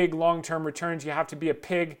big long-term returns, you have to be a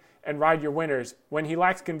pig and ride your winners. When he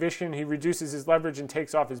lacks conviction, he reduces his leverage and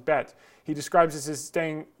takes off his bets. He describes this as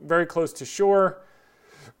staying very close to shore.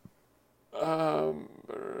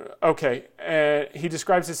 He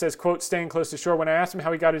describes this as, quote, staying close to shore. When I asked him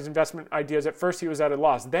how he got his investment ideas, at first he was at a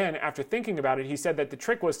loss. Then, after thinking about it, he said that the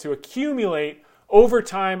trick was to accumulate over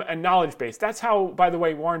time a knowledge base. That's how, by the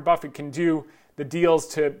way, Warren Buffett can do the deals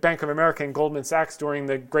to Bank of America and Goldman Sachs during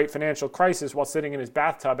the great financial crisis while sitting in his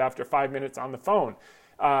bathtub after 5 minutes on the phone.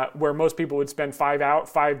 Where most people would spend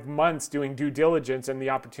 5 months doing due diligence and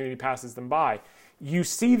the opportunity passes them by. You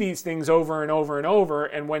see these things over and over and over,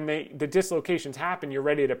 and when the dislocations happen, you're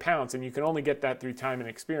ready to pounce, and you can only get that through time and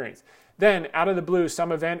experience. Then, out of the blue,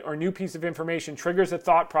 some event or new piece of information triggers a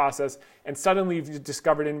thought process, and suddenly you've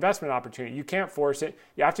discovered an investment opportunity. You can't force it.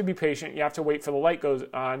 You have to be patient. You have to wait for the light goes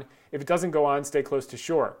on. If it doesn't go on, stay close to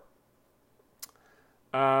shore.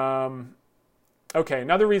 Another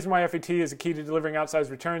reason why FET is a key to delivering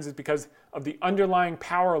outsized returns is because of the underlying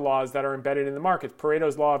power laws that are embedded in the markets.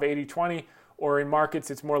 Pareto's law of 80-20, or in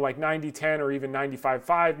markets it's more like 90-10 or even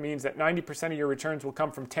 95-5, means that 90% of your returns will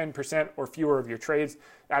come from 10% or fewer of your trades.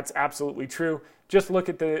 That's absolutely true. Just look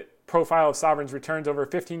at the profile of Sovereign's returns over a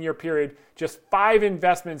 15-year period. Just 5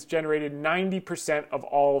 investments generated 90% of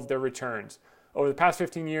all of their returns. Over the past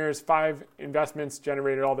 15 years, 5 investments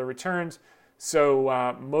generated all their returns.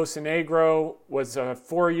 So Montenegro was a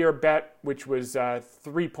 4-year bet, which was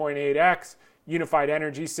 3.8x. Unified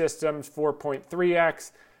Energy Systems,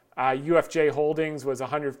 4.3x. UFJ Holdings was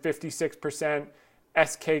 156%.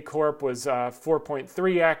 SK Corp was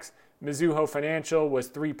 4.3x. Mizuho Financial was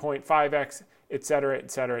 3.5x, et cetera,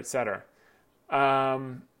 et cetera, et cetera.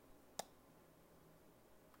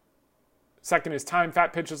 Second is time.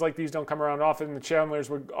 Fat pitches like these don't come around often. The Chandlers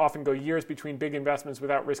would often go years between big investments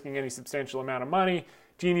without risking any substantial amount of money.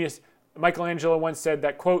 Michelangelo once said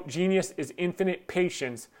that, quote, genius is infinite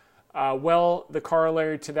patience. The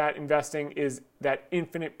corollary to that investing is that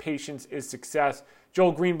infinite patience is success.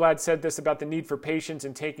 Joel Greenblatt said this about the need for patience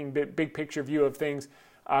and taking big picture view of things.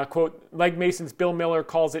 Quote, Legg Mason's Bill Miller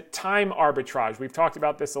calls it time arbitrage. We've talked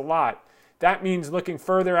about this a lot. That means looking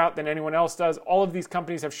further out than anyone else does. All of these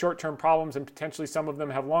companies have short-term problems, and potentially some of them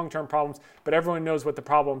have long-term problems, but everyone knows what the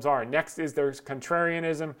problems are. Next is there's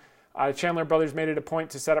contrarianism. Chandler Brothers made it a point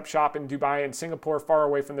to set up shop in Dubai and Singapore, far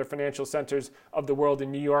away from their financial centers of the world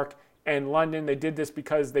in New York and London. They did this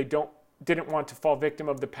because they didn't want to fall victim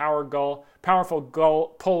of the powerful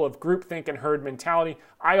pull of groupthink and herd mentality.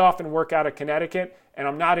 I often work out of Connecticut, and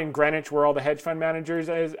I'm not in Greenwich where all the hedge fund managers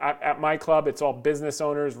is. At my club, it's all business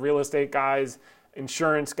owners, real estate guys,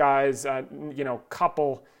 insurance guys,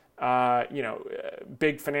 couple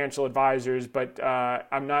big financial advisors, but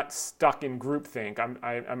I'm not stuck in groupthink.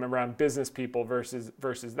 I'm around business people versus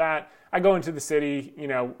that. I go into the city,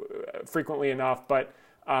 frequently enough, but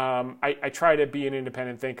I try to be an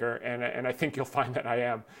independent thinker, and I think you'll find that I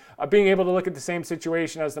am. Being able to look at the same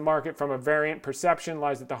situation as the market from a variant perception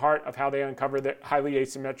lies at the heart of how they uncover the highly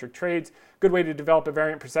asymmetric trades. Good way to develop a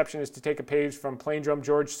variant perception is to take a page from Plaindrome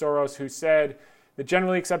George Soros, who said, "The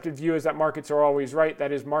generally accepted view is that markets are always right.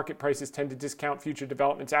 That is, market prices tend to discount future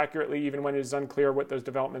developments accurately, even when it is unclear what those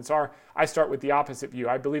developments are. I start with the opposite view.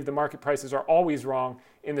 I believe the market prices are always wrong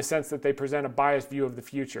in the sense that they present a biased view of the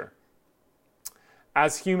future.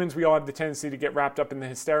 As humans, we all have the tendency to get wrapped up in the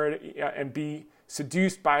hysteria and be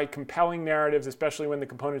seduced by compelling narratives, especially when the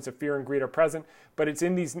components of fear and greed are present. But it's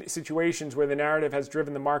in these situations where the narrative has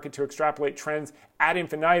driven the market to extrapolate trends ad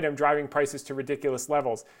infinitum, driving prices to ridiculous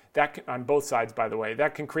levels. That can, on both sides, by the way,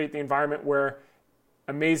 that can create the environment where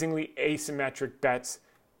amazingly asymmetric bets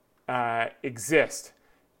exist.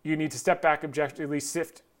 You need to step back, objectively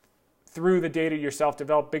sift through the data yourself,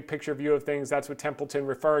 develop big picture view of things. That's what Templeton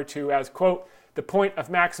referred to as, quote, the point of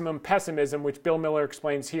maximum pessimism, which Bill Miller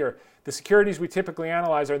explains here. The securities we typically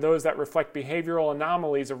analyze are those that reflect behavioral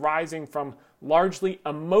anomalies arising from largely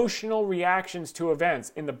emotional reactions to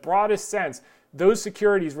events. In the broadest sense, those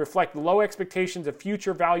securities reflect low expectations of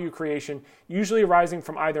future value creation, usually arising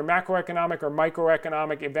from either macroeconomic or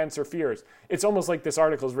microeconomic events or fears. It's almost like this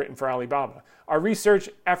article is written for Alibaba. Our research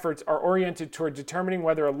efforts are oriented toward determining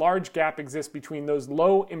whether a large gap exists between those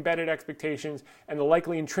low embedded expectations and the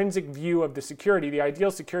likely intrinsic view of the security. The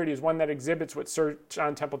ideal security is one that exhibits what Sir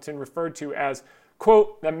John Templeton referred to as,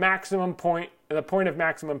 quote, the point of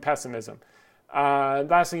maximum pessimism.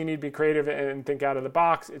 Lastly, you need to be creative and think out of the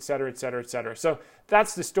box, et cetera, et cetera, et cetera. So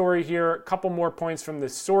that's the story here. A couple more points from the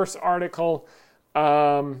source article.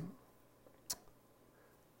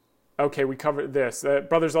 Okay, we covered this.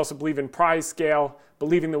 Brothers also believe in prize scale,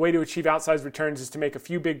 believing the way to achieve outsized returns is to make a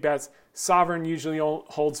few big bets. Sovereign usually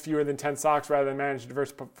holds fewer than 10 stocks rather than manage a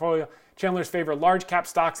diverse portfolio. Chandlers favor large cap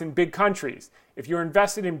stocks in big countries. If you're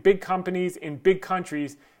invested in big companies in big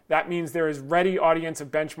countries, that means there is ready audience of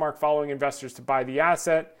benchmark following investors to buy the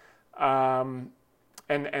asset, and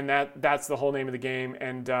that's the whole name of the game.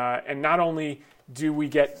 And not only do we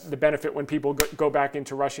get the benefit when people go back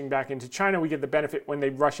into rushing back into China, we get the benefit when they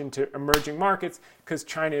rush into emerging markets, because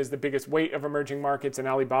China is the biggest weight of emerging markets and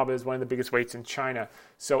Alibaba is one of the biggest weights in China.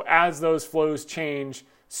 So as those flows change,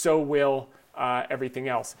 so will everything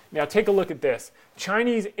else. Now take a look at this.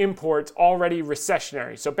 Chinese imports already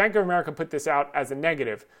recessionary. So Bank of America put this out as a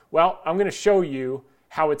negative. Well, I'm going to show you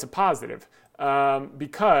how it's a positive.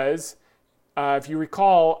 Because if you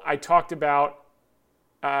recall, I talked about,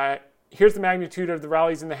 here's the magnitude of the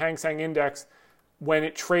rallies in the Hang Seng Index when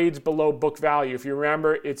it trades below book value. If you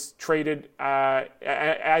remember, it's traded,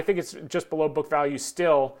 I think it's just below book value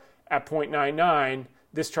still at 0.99.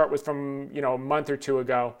 This chart was from a month or two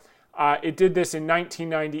ago. It did this in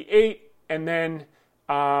 1998, and then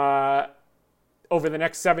over the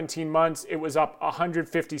next 17 months, it was up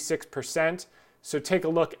 156%. So take a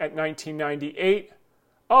look at 1998.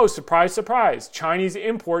 Oh, surprise, surprise. Chinese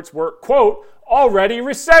imports were, quote, already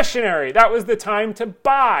recessionary. That was the time to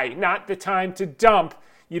buy, not the time to dump.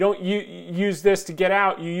 You don't use this to get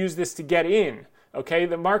out. You use this to get in. Okay,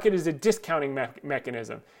 the market is a discounting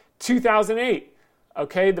mechanism. 2008,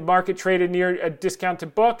 okay, the market traded near a discount to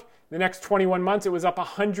book. The next 21 months, it was up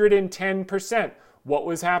 110%. What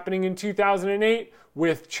was happening in 2008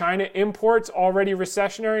 with China imports already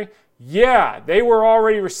recessionary? Yeah, they were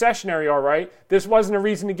already recessionary, all right. This wasn't a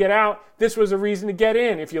reason to get out. This was a reason to get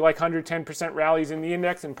in if you like 110% rallies in the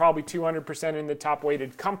index and probably 200% in the top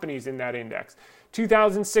weighted companies in that index.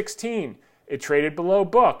 2016, it traded below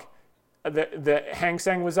book. The Hang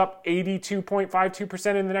Seng was up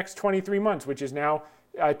 82.52% in the next 23 months, which is now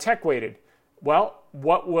tech weighted. Well,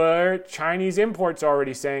 what were Chinese imports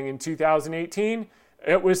already saying in 2018?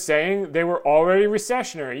 It was saying they were already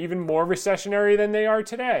recessionary, even more recessionary than they are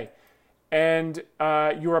today. And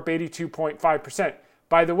you were up 82.5%.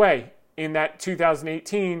 By the way, in that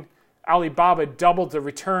 2018, Alibaba doubled the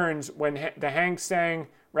returns when the Hang Seng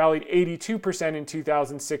rallied 82% in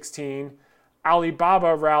 2016.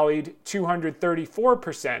 Alibaba rallied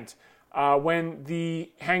 234%. When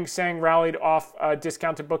the Hang Seng rallied off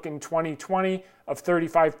discount to book in 2020 of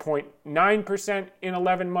 35.9% in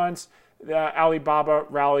 11 months, Alibaba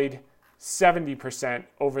rallied 70%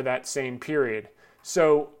 over that same period.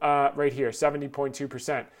 So right here,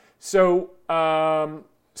 70.2%. So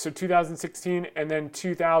 2016 and then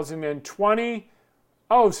 2020,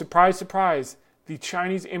 oh, surprise, surprise, the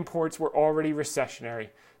Chinese imports were already recessionary.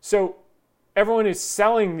 So everyone is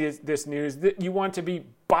selling this news, that you want to be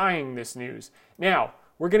buying this news. Now,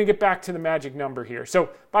 we're going to get back to the magic number here. So,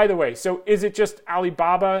 by the way, so is it just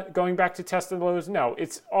Alibaba going back to test the lows? No,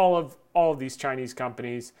 it's all of these Chinese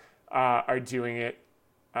companies are doing it.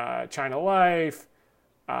 China Life,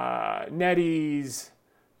 NetEase,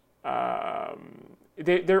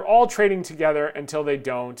 they're all trading together until they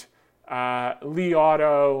don't. Li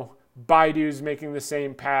Auto, Baidu's making the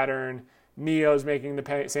same pattern. NIO's making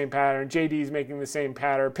the same pattern. JD's making the same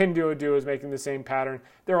pattern. Pinduoduo is making the same pattern.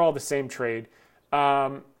 They're all the same trade.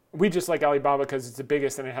 We just like Alibaba because it's the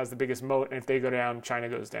biggest and it has the biggest moat. And if they go down, China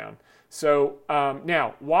goes down. So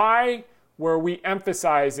now, why were we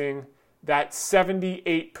emphasizing that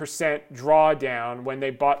 78% drawdown when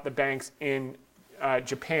they bought the banks in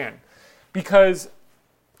Japan? Because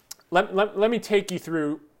let me take you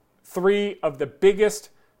through 3 of the biggest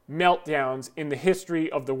meltdowns in the history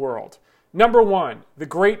of the world. Number 1, the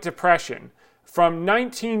Great Depression. From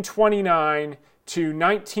 1929 to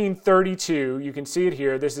 1932, you can see it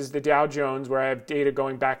here. This is the Dow Jones, where I have data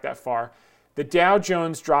going back that far. The Dow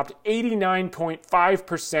Jones dropped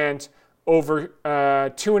 89.5% over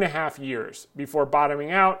 2.5 years before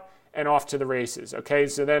bottoming out and off to the races. Okay,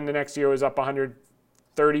 so then the next year was up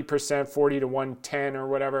 130%, 40 to 110 or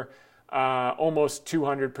whatever, almost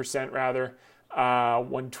 200% rather.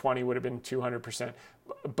 120 would have been 200%.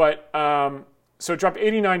 But so it dropped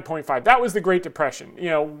 89.5. That was the Great Depression. You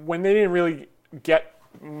know, when they didn't really get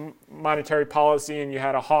monetary policy and you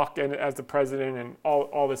had a hawk as the president and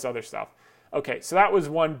all this other stuff. Okay, so that was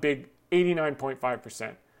one big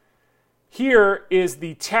 89.5%. Here is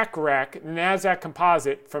the tech wreck, the NASDAQ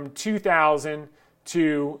composite from 2000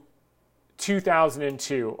 to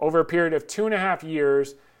 2002. Over a period of 2.5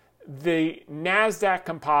 years, the NASDAQ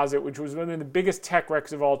composite, which was one of the biggest tech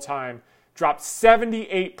wrecks of all time, dropped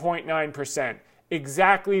 78.9%,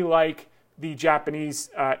 exactly like the Japanese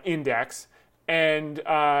index. And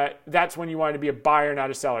that's when you wanted to be a buyer, not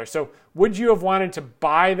a seller. So would you have wanted to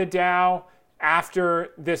buy the Dow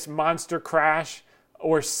after this monster crash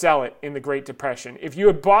or sell it in the Great Depression? If you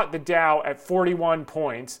had bought the Dow at 41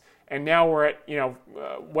 points and now we're at,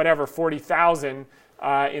 whatever, 40,000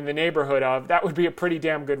 in the neighborhood of, that would be a pretty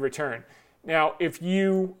damn good return. Now, if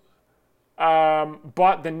you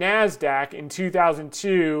bought the NASDAQ in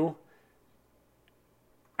 2002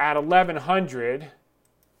 at 1,100,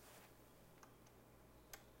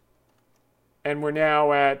 and we're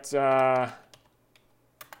now at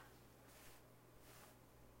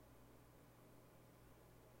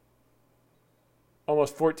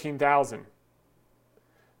almost 14,000.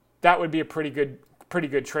 That would be a pretty good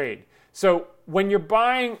trade. So when you're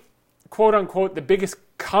buying, quote unquote, the biggest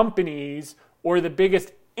companies or the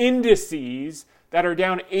biggest indices that are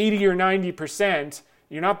down 80 or 90%,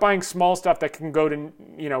 you're not buying small stuff that can go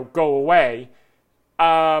away.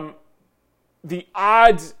 The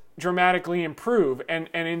odds dramatically improve. And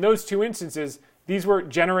in those 2 instances, these were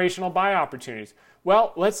generational buy opportunities.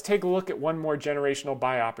 Well, let's take a look at one more generational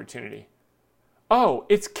buy opportunity. Oh,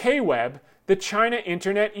 it's KWEB, the China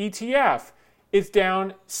Internet ETF. It's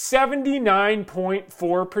down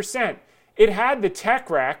 79.4%. It had the tech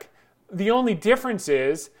wreck. The only difference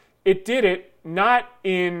is it did it not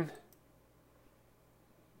in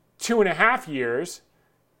 2.5 years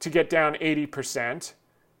to get down 80%.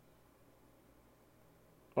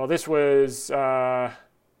 Well, this was, okay,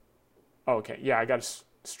 yeah, I got to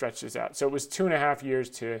stretch this out. So it was 2.5 years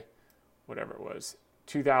to whatever it was,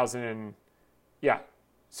 2000 and, yeah.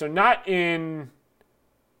 So not in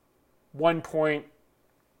 1 point,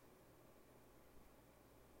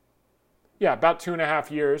 yeah, about 2.5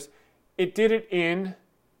 years. It did it in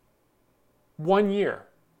 1 year.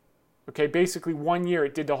 Okay, basically 1 year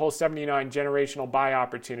it did the whole 79 generational buy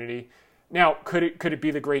opportunity. Now, could it be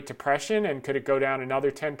the Great Depression and could it go down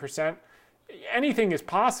another 10%? Anything is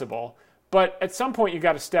possible, but at some point you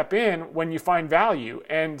got to step in when you find value,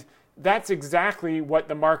 and that's exactly what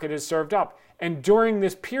the market has served up. And during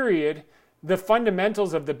this period, the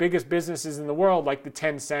fundamentals of the biggest businesses in the world, like the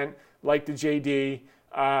Tencent, like the JD,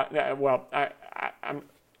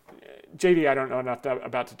 JD I don't know enough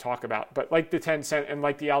about to talk about, but like the Tencent and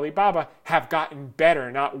like the Alibaba have gotten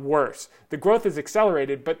better, not worse. The growth is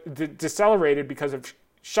accelerated, but decelerated because of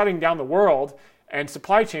shutting down the world and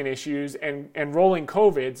supply chain issues and rolling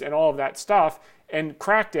COVIDs and all of that stuff and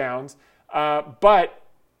crackdowns. But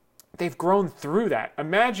they've grown through that.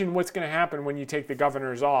 Imagine what's going to happen when you take the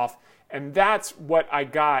governors off. And that's what I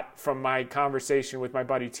got from my conversation with my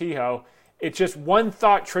buddy Tiho. It's just one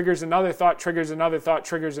thought triggers another thought, triggers another thought,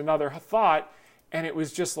 triggers another thought. And it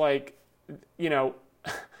was just like, there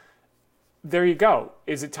you go.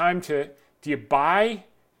 Is it time do you buy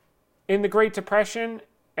in the Great Depression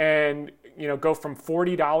and go from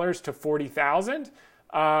 $40 to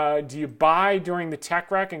 $40,000? Do you buy during the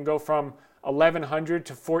tech wreck and go from $1,100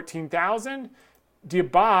 to $14,000? Do you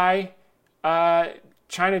buy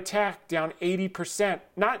China Tech down 80%?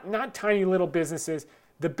 Not tiny little businesses,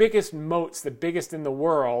 the biggest moats, the biggest in the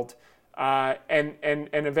world, and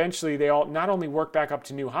eventually they all not only work back up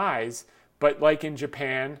to new highs, but like in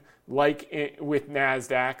Japan, with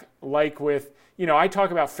NASDAQ, with, I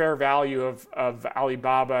talk about fair value of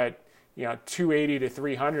Alibaba at 280 to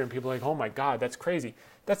 300, and people are like, oh my God, that's crazy.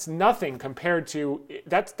 That's nothing compared to,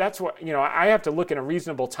 that's what, I have to look in a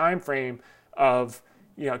reasonable time frame of,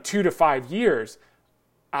 2 to 5 years.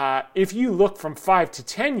 If you look from 5 to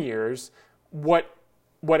 10 years, what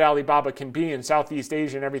Alibaba can be in Southeast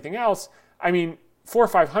Asia and everything else, 400 or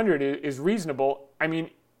 500 is reasonable.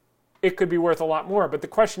 It could be worth a lot more. But the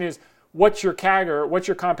question is, what's your CAGR? What's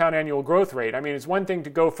your compound annual growth rate? It's one thing to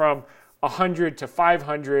go from 100 to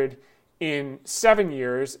 500 in 7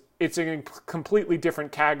 years. It's a completely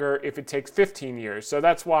different CAGR if it takes 15 years. So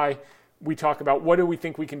that's why we talk about what do we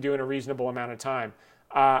think we can do in a reasonable amount of time.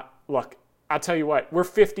 Look, I'll tell you what, we're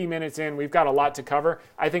 50 minutes in. We've got a lot to cover.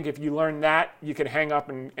 I think if you learn that, you can hang up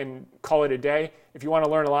and call it a day. If you want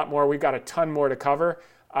to learn a lot more, we've got a ton more to cover.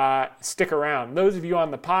 Stick around. Those of you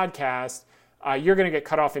on the podcast, you're going to get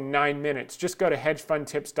cut off in 9 minutes. Just go to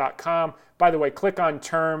hedgefundtips.com. By the way, click on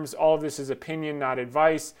terms. All of this is opinion, not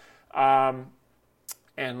advice. And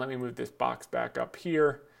let me move this box back up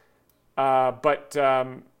here. But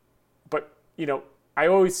I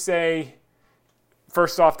always say,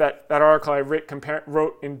 first off, that article I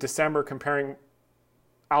wrote in December comparing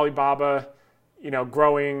Alibaba,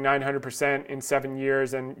 growing 900% in 7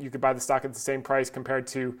 years, and you could buy the stock at the same price, compared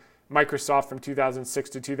to Microsoft from 2006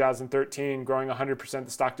 to 2013, growing 100%,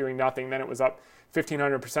 the stock doing nothing. Then it was up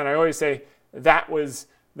 1,500%. I always say that was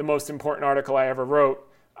the most important article I ever wrote.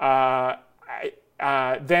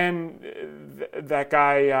 Then that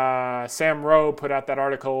guy, Sam Rowe, put out that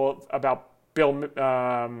article about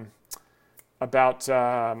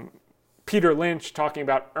Peter Lynch talking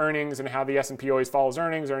about earnings and how the S&P always follows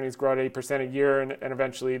earnings. Earnings grow at 8% a year, and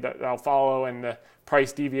eventually that'll follow, and the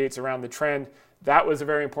price deviates around the trend. That was a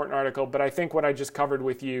very important article, but I think what I just covered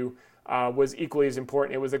with you was equally as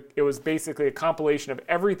important. It was basically a compilation of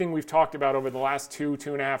everything we've talked about over the last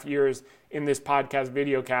 2.5 years in this podcast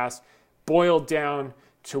videocast, boiled down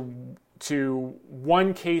to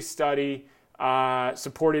one case study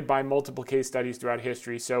supported by multiple case studies throughout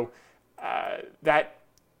history. So that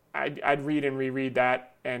I'd read and reread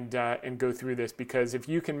that and go through this, because if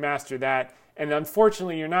you can master that, and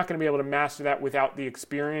unfortunately you're not going to be able to master that without the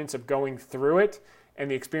experience of going through it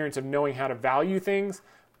and the experience of knowing how to value things,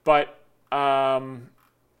 but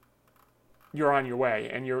you're on your way,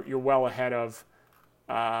 and you're well ahead of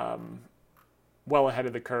the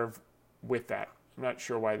curve with that. I'm not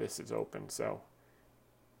sure why this is open, so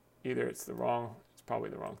either it's probably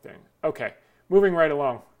the wrong thing. Okay, moving right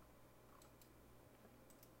along.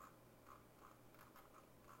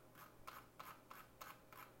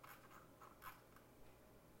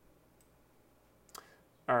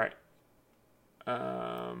 All right.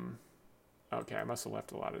 Okay, I must have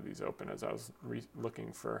left a lot of these open as I was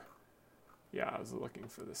looking for. Yeah, I was looking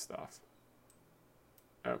for this stuff.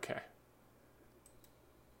 Okay.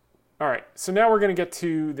 All right, so now we're going to get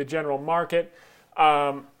to the general market.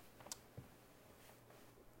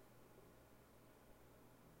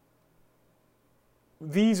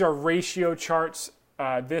 These are ratio charts.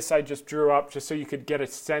 This I just drew up just so you could get a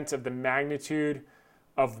sense of the magnitude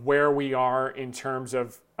of where we are in terms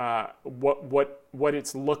of what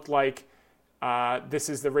it's looked like. This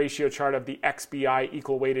is the ratio chart of the XBI,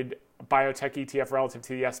 equal weighted biotech ETF relative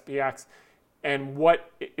to the SPX, and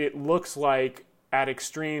what it looks like at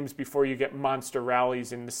extremes before you get monster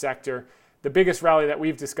rallies in the sector. The biggest rally that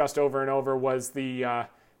we've discussed over and over was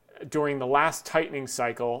during the last tightening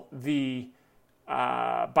cycle, the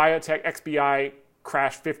biotech XBI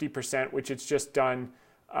crashed 50%, which it's just done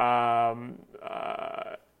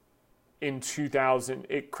in 2000.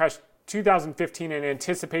 It crashed 2015 in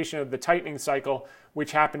anticipation of the tightening cycle,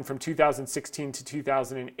 which happened from 2016 to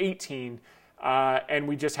 2018, and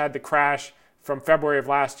we just had the crash from February of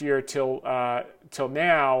last year till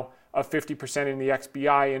now of 50% in the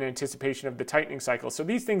XBI in anticipation of the tightening cycle. So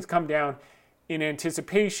these things come down in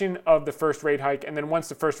anticipation of the first rate hike, and then once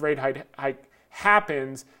the first rate hike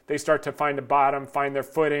happens, they start to find a bottom, find their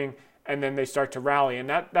footing, and then they start to rally. And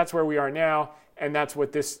that's where we are now, and that's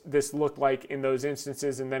what this looked like in those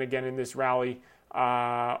instances, and then again in this rally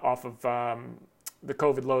off of the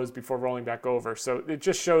COVID lows before rolling back over. So it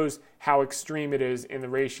just shows how extreme it is in the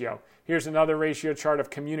ratio. Here's another ratio chart of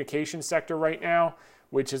communication sector right now,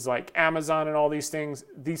 which is like Amazon and all these things.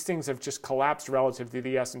 These things have just collapsed relative to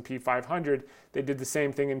the S&P 500. They did the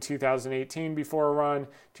same thing in 2018 before a run,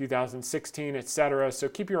 2016, etc. So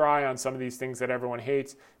keep your eye on some of these things that everyone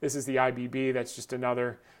hates. This is the IBB. That's just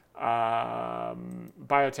another biotech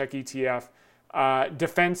ETF.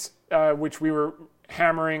 Defense, which we were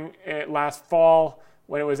hammering last fall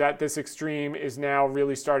when it was at this extreme, is now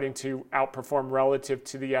really starting to outperform relative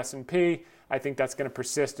to the S&P. I think that's going to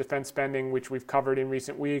persist. Defense spending, which we've covered in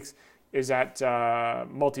recent weeks, is at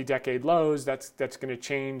multi-decade lows. That's going to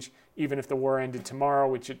change even if the war ended tomorrow,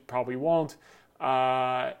 which it probably won't.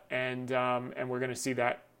 And we're going to see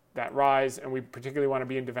that rise. And we particularly want to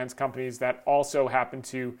be in defense companies that also happen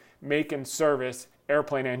to make and service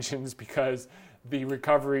airplane engines, because the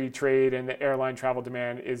recovery trade and the airline travel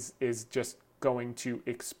demand is just going to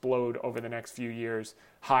explode over the next few years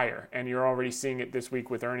higher. And you're already seeing it this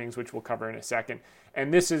week with earnings, which we'll cover in a second.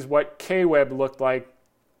 And this is what KWEB looked like,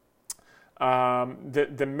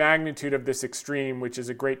 the magnitude of this extreme, which is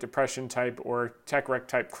a Great Depression type or tech wreck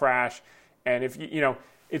type crash. And if you know,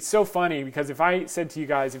 it's so funny because if I said to you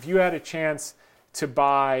guys, if you had a chance to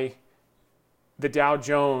buy the Dow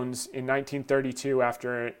Jones in 1932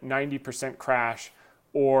 after a 90% crash,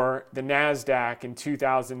 or the NASDAQ in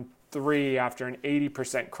 2003 after an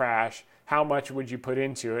 80% crash, how much would you put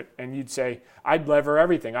into it? And you'd say, I'd lever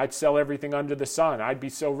everything. I'd sell everything under the sun. I'd be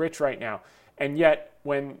so rich right now. And yet,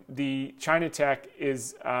 when the China Tech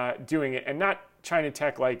is doing it, and not China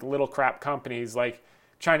Tech like little crap companies, like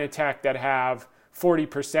China Tech that have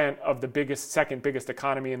 40% of the second biggest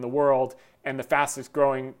economy in the world and the fastest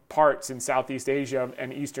growing parts in Southeast Asia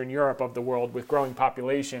and Eastern Europe of the world, with growing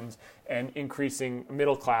populations and increasing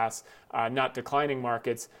middle class, not declining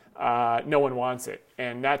markets, no one wants it.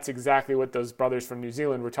 And that's exactly what those brothers from New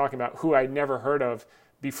Zealand were talking about, who I'd never heard of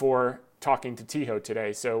before talking to Tiho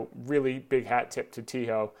today. So really big hat tip to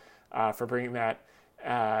Tiho for bringing that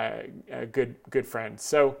good friend.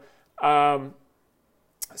 So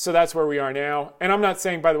that's where we are now. And I'm not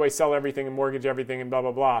saying, by the way, sell everything and mortgage everything and blah,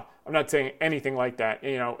 blah, blah. I'm not saying anything like that.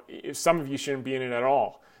 You know, some of you shouldn't be in it at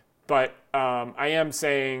all. But I am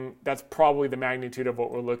saying that's probably the magnitude of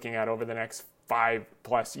what we're looking at over the next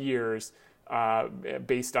 5+ years,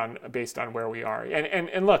 based on where we are.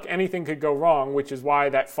 And look, anything could go wrong, which is why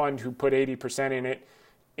that fund who put 80% in it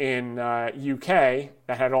in UK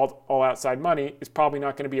that had all outside money is probably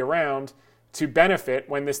not going to be around to benefit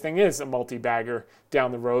when this thing is a multi-bagger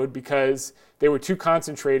down the road, because they were too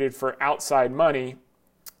concentrated for outside money.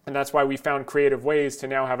 And that's why we found creative ways to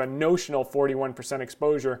now have a notional 41%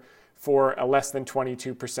 exposure for a less than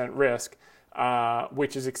 22% risk,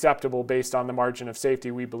 which is acceptable based on the margin of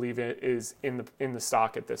safety we believe it is in the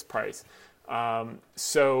stock at this price.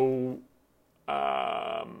 So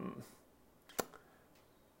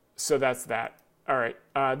that's that. All right,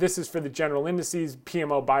 this is for the general indices.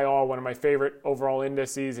 PMO buy all, one of my favorite overall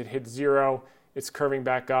indices. It hit 0. It's curving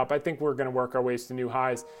back up. I think we're going to work our ways to new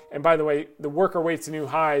highs. And by the way, the work our ways to new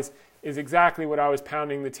highs is exactly what I was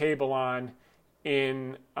pounding the table on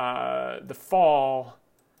in the fall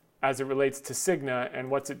as it relates to Cigna. And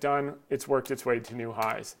what's it done? It's worked its way to new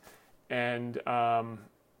highs, and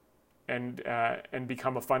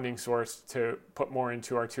become a funding source to put more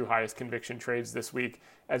into our two highest conviction trades this week,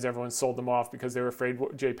 as everyone sold them off because they were afraid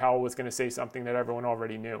Jay Powell was going to say something that everyone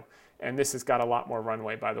already knew. And this has got a lot more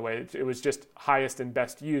runway, by the way. It was just highest and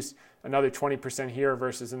best use. Another 20% here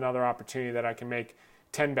versus another opportunity that I can make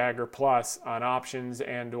 10-bagger plus on options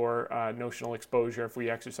and or notional exposure if we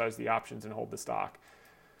exercise the options and hold the stock.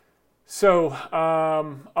 So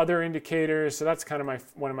other indicators, so that's kind of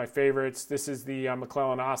one of my favorites. This is the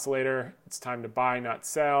McClellan Oscillator. It's time to buy, not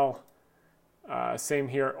sell. Same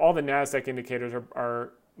here. All the NASDAQ indicators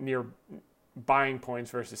are near buying points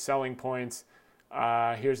versus selling points.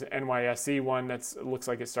 Here's the NYSE one that looks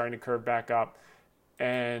like it's starting to curve back up.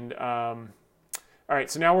 And all right,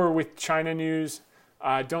 so now we're with China news.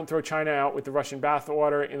 Don't throw China out with the Russian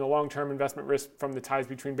bathwater. In the long-term, investment risk from the ties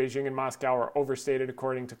between Beijing and Moscow are overstated,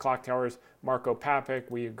 according to Clock Tower's Marco Papik.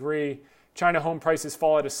 We agree. China home prices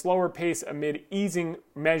fall at a slower pace amid easing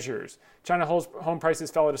measures. China home prices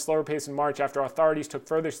fell at a slower pace in March after authorities took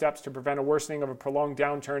further steps to prevent a worsening of a prolonged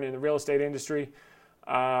downturn in the real estate industry,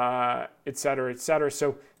 et cetera, et cetera.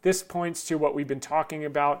 So this points to what we've been talking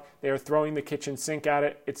about. They are throwing the kitchen sink at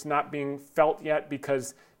it. It's not being felt yet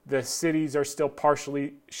because the cities are still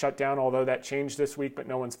partially shut down, although that changed this week, but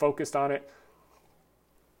no one's focused on it.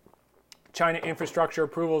 China infrastructure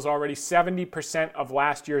approval is already 70% of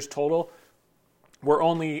last year's total, We're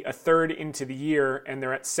only a third into the year, and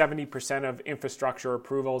they're at 70% of infrastructure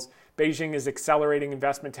approvals. Beijing is accelerating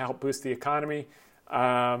investment to help boost the economy.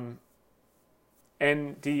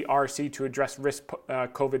 NDRC to address risk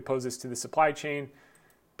COVID poses to the supply chain.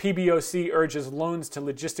 PBOC urges loans to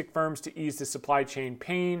logistic firms to ease the supply chain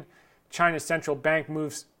pain. China's central bank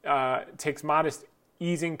takes modest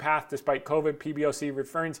easing path despite COVID. PBOC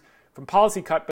refrains from policy cut,